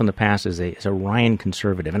myself in the past as a Ryan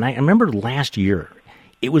conservative, and I remember last year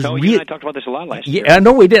it was. You and I talked about this a lot last year. Yeah,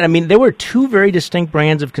 no, we did. I mean, there were two very distinct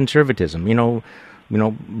brands of conservatism.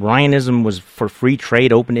 Ryanism was for free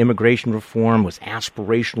trade, open immigration reform, was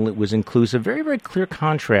aspirational, it was inclusive. Very, very clear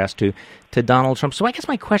contrast to Donald Trump. So I guess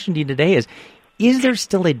my question to you today is there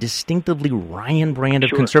still a distinctively Ryan brand of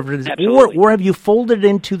conservatism, or have you folded it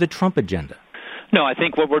into the Trump agenda? No, I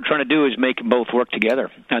think what we're trying to do is make both work together.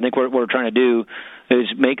 I think what we're trying to do is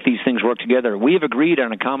make these things work together. We have agreed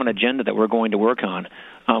on a common agenda that we're going to work on.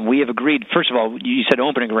 We have agreed, first of all, you said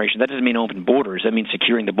open immigration. That doesn't mean open borders. That means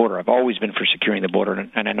securing the border. I've always been for securing the border,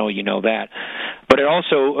 and I know you know that. But it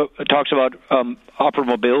also talks about upward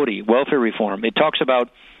mobility, welfare reform. It talks about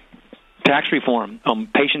tax reform,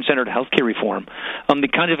 patient-centered healthcare reform. The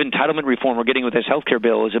kind of entitlement reform we're getting with this healthcare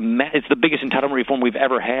bill it's the biggest entitlement reform we've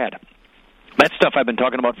ever had. That stuff I've been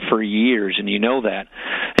talking about for years, and you know that.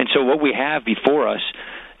 And so what we have before us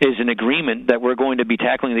is an agreement that we're going to be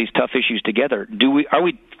tackling these tough issues together. Are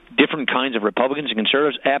we different kinds of Republicans and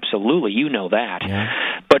conservatives? Absolutely, you know that. Yeah.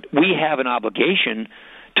 But we have an obligation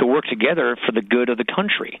to work together for the good of the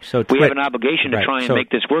country. So we have an obligation to right. try and make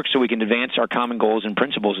this work so we can advance our common goals and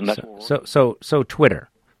principles. And that's so Twitter,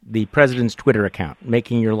 the president's Twitter account,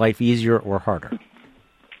 making your life easier or harder?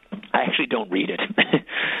 I actually don't read it.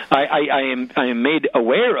 I am made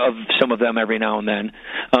aware of some of them every now and then.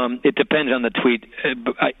 It depends on the tweet.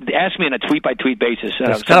 Ask me on a tweet-by-tweet basis.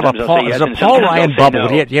 There's kind of a Paul Ryan bubble.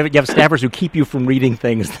 No. You have staffers who keep you from reading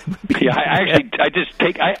things. Yeah, I just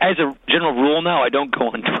take, as a general rule now, I don't go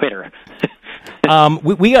on Twitter.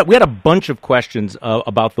 We had a bunch of questions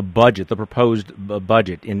about the budget, the proposed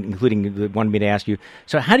budget, including the one me to ask you.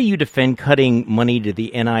 So, how do you defend cutting money to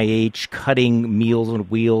the NIH, cutting Meals on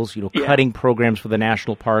Wheels, cutting programs for the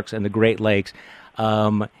national parks and the Great Lakes?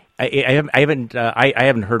 I haven't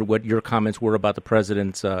heard what your comments were about the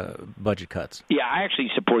president's budget cuts. Yeah, I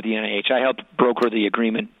actually support the NIH. I helped broker the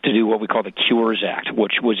agreement to do what we call the Cures Act,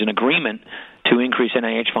 which was an agreement to increase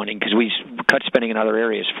NIH funding because we cut spending in other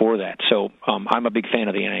areas for that. So I'm a big fan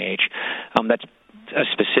of the NIH. That's a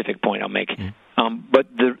specific point I'll make. But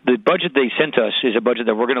the budget they sent us is a budget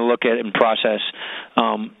that we're going to look at and process,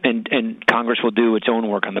 and Congress will do its own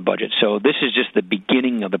work on the budget. So this is just the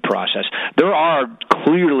beginning of the process. There are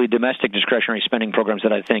clearly domestic discretionary spending programs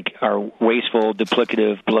that I think are wasteful,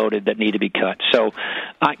 duplicative, bloated, that need to be cut. So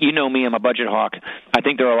you know me, I'm a budget hawk. I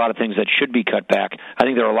think there are a lot of things that should be cut back. I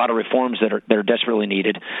think there are a lot of reforms that are desperately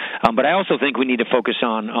needed. But I also think we need to focus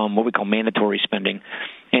on what we call mandatory spending.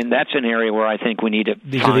 And that's an area where I think we need to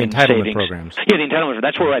These find are the entitlement savings. programs. Yeah, the entitlement.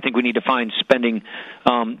 That's where I think we need to find spending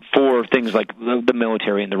for things like the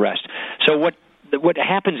military and the rest. So what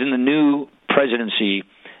happens in the new presidency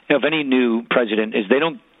of any new president is they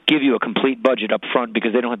don't give you a complete budget up front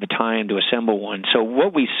because they don't have the time to assemble one. So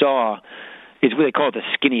what we saw is what they call it the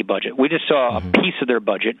skinny budget. We just saw a piece of their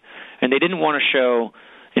budget, and they didn't want to show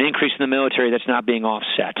an increase in the military that's not being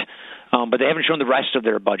offset. But they haven't shown the rest of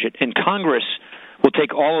their budget. And Congress will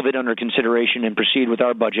take all of it under consideration and proceed with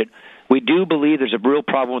our budget. We do believe there's a real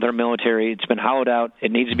problem with our military. It's been hollowed out.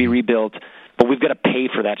 It needs to be rebuilt. But we've got to pay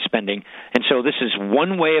for that spending. And so this is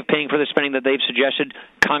one way of paying for the spending that they've suggested.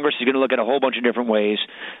 Congress is going to look at a whole bunch of different ways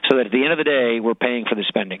so that at the end of the day, we're paying for the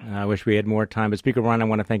spending. I wish we had more time. But Speaker Ryan, I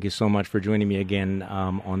want to thank you so much for joining me again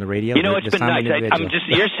on the radio. You know, it's been nice.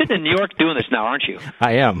 You're sitting in New York doing this now, aren't you?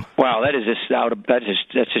 I am. Wow, that is just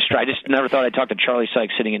I just never thought I'd talk to Charlie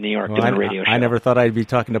Sykes sitting in New York doing a radio show. I never thought I'd be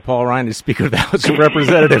talking to Paul Ryan, the Speaker of the House of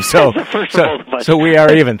Representatives. So we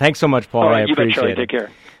are even. Thanks so much, Paul. I appreciate it. Charlie. Take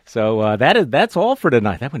care. So that's all for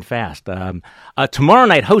tonight. That went fast. Tomorrow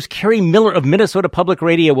night, host Kerry Miller of Minnesota Public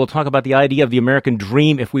Radio will talk about the idea of the American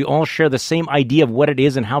dream if we all share the same idea of what it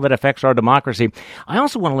is and how that affects our democracy. I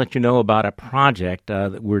also want to let you know about a project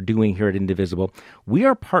that we're doing here at Indivisible. We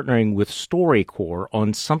are partnering with StoryCorps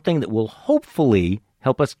on something that will hopefully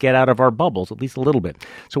help us get out of our bubbles, at least a little bit.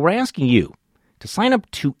 So we're asking you to sign up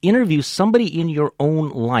to interview somebody in your own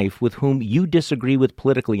life with whom you disagree with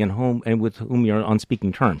politically and with whom you're on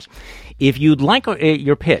speaking terms. If you'd like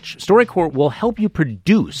your pitch, StoryCorps will help you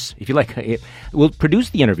produce, if you like, will produce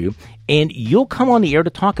the interview, and you'll come on the air to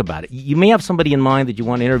talk about it. You may have somebody in mind that you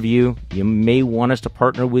want to interview. You may want us to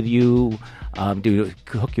partner with you, to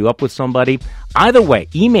hook you up with somebody. Either way,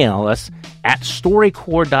 email us at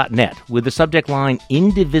storycorps.net with the subject line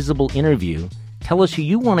Indivisible Interview. Tell us who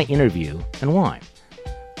you want to interview and why.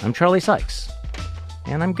 I'm Charlie Sykes,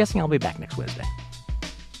 and I'm guessing I'll be back next Wednesday.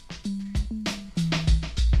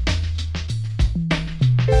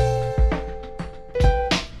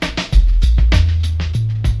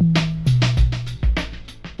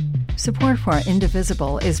 Support for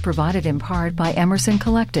Indivisible is provided in part by Emerson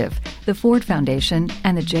Collective, the Ford Foundation,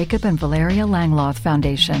 and the Jacob and Valeria Langloth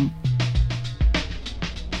Foundation.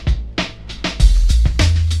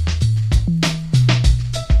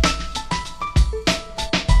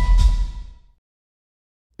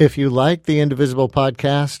 If you like the Indivisible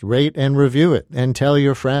podcast, rate and review it and tell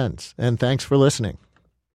your friends. And thanks for listening.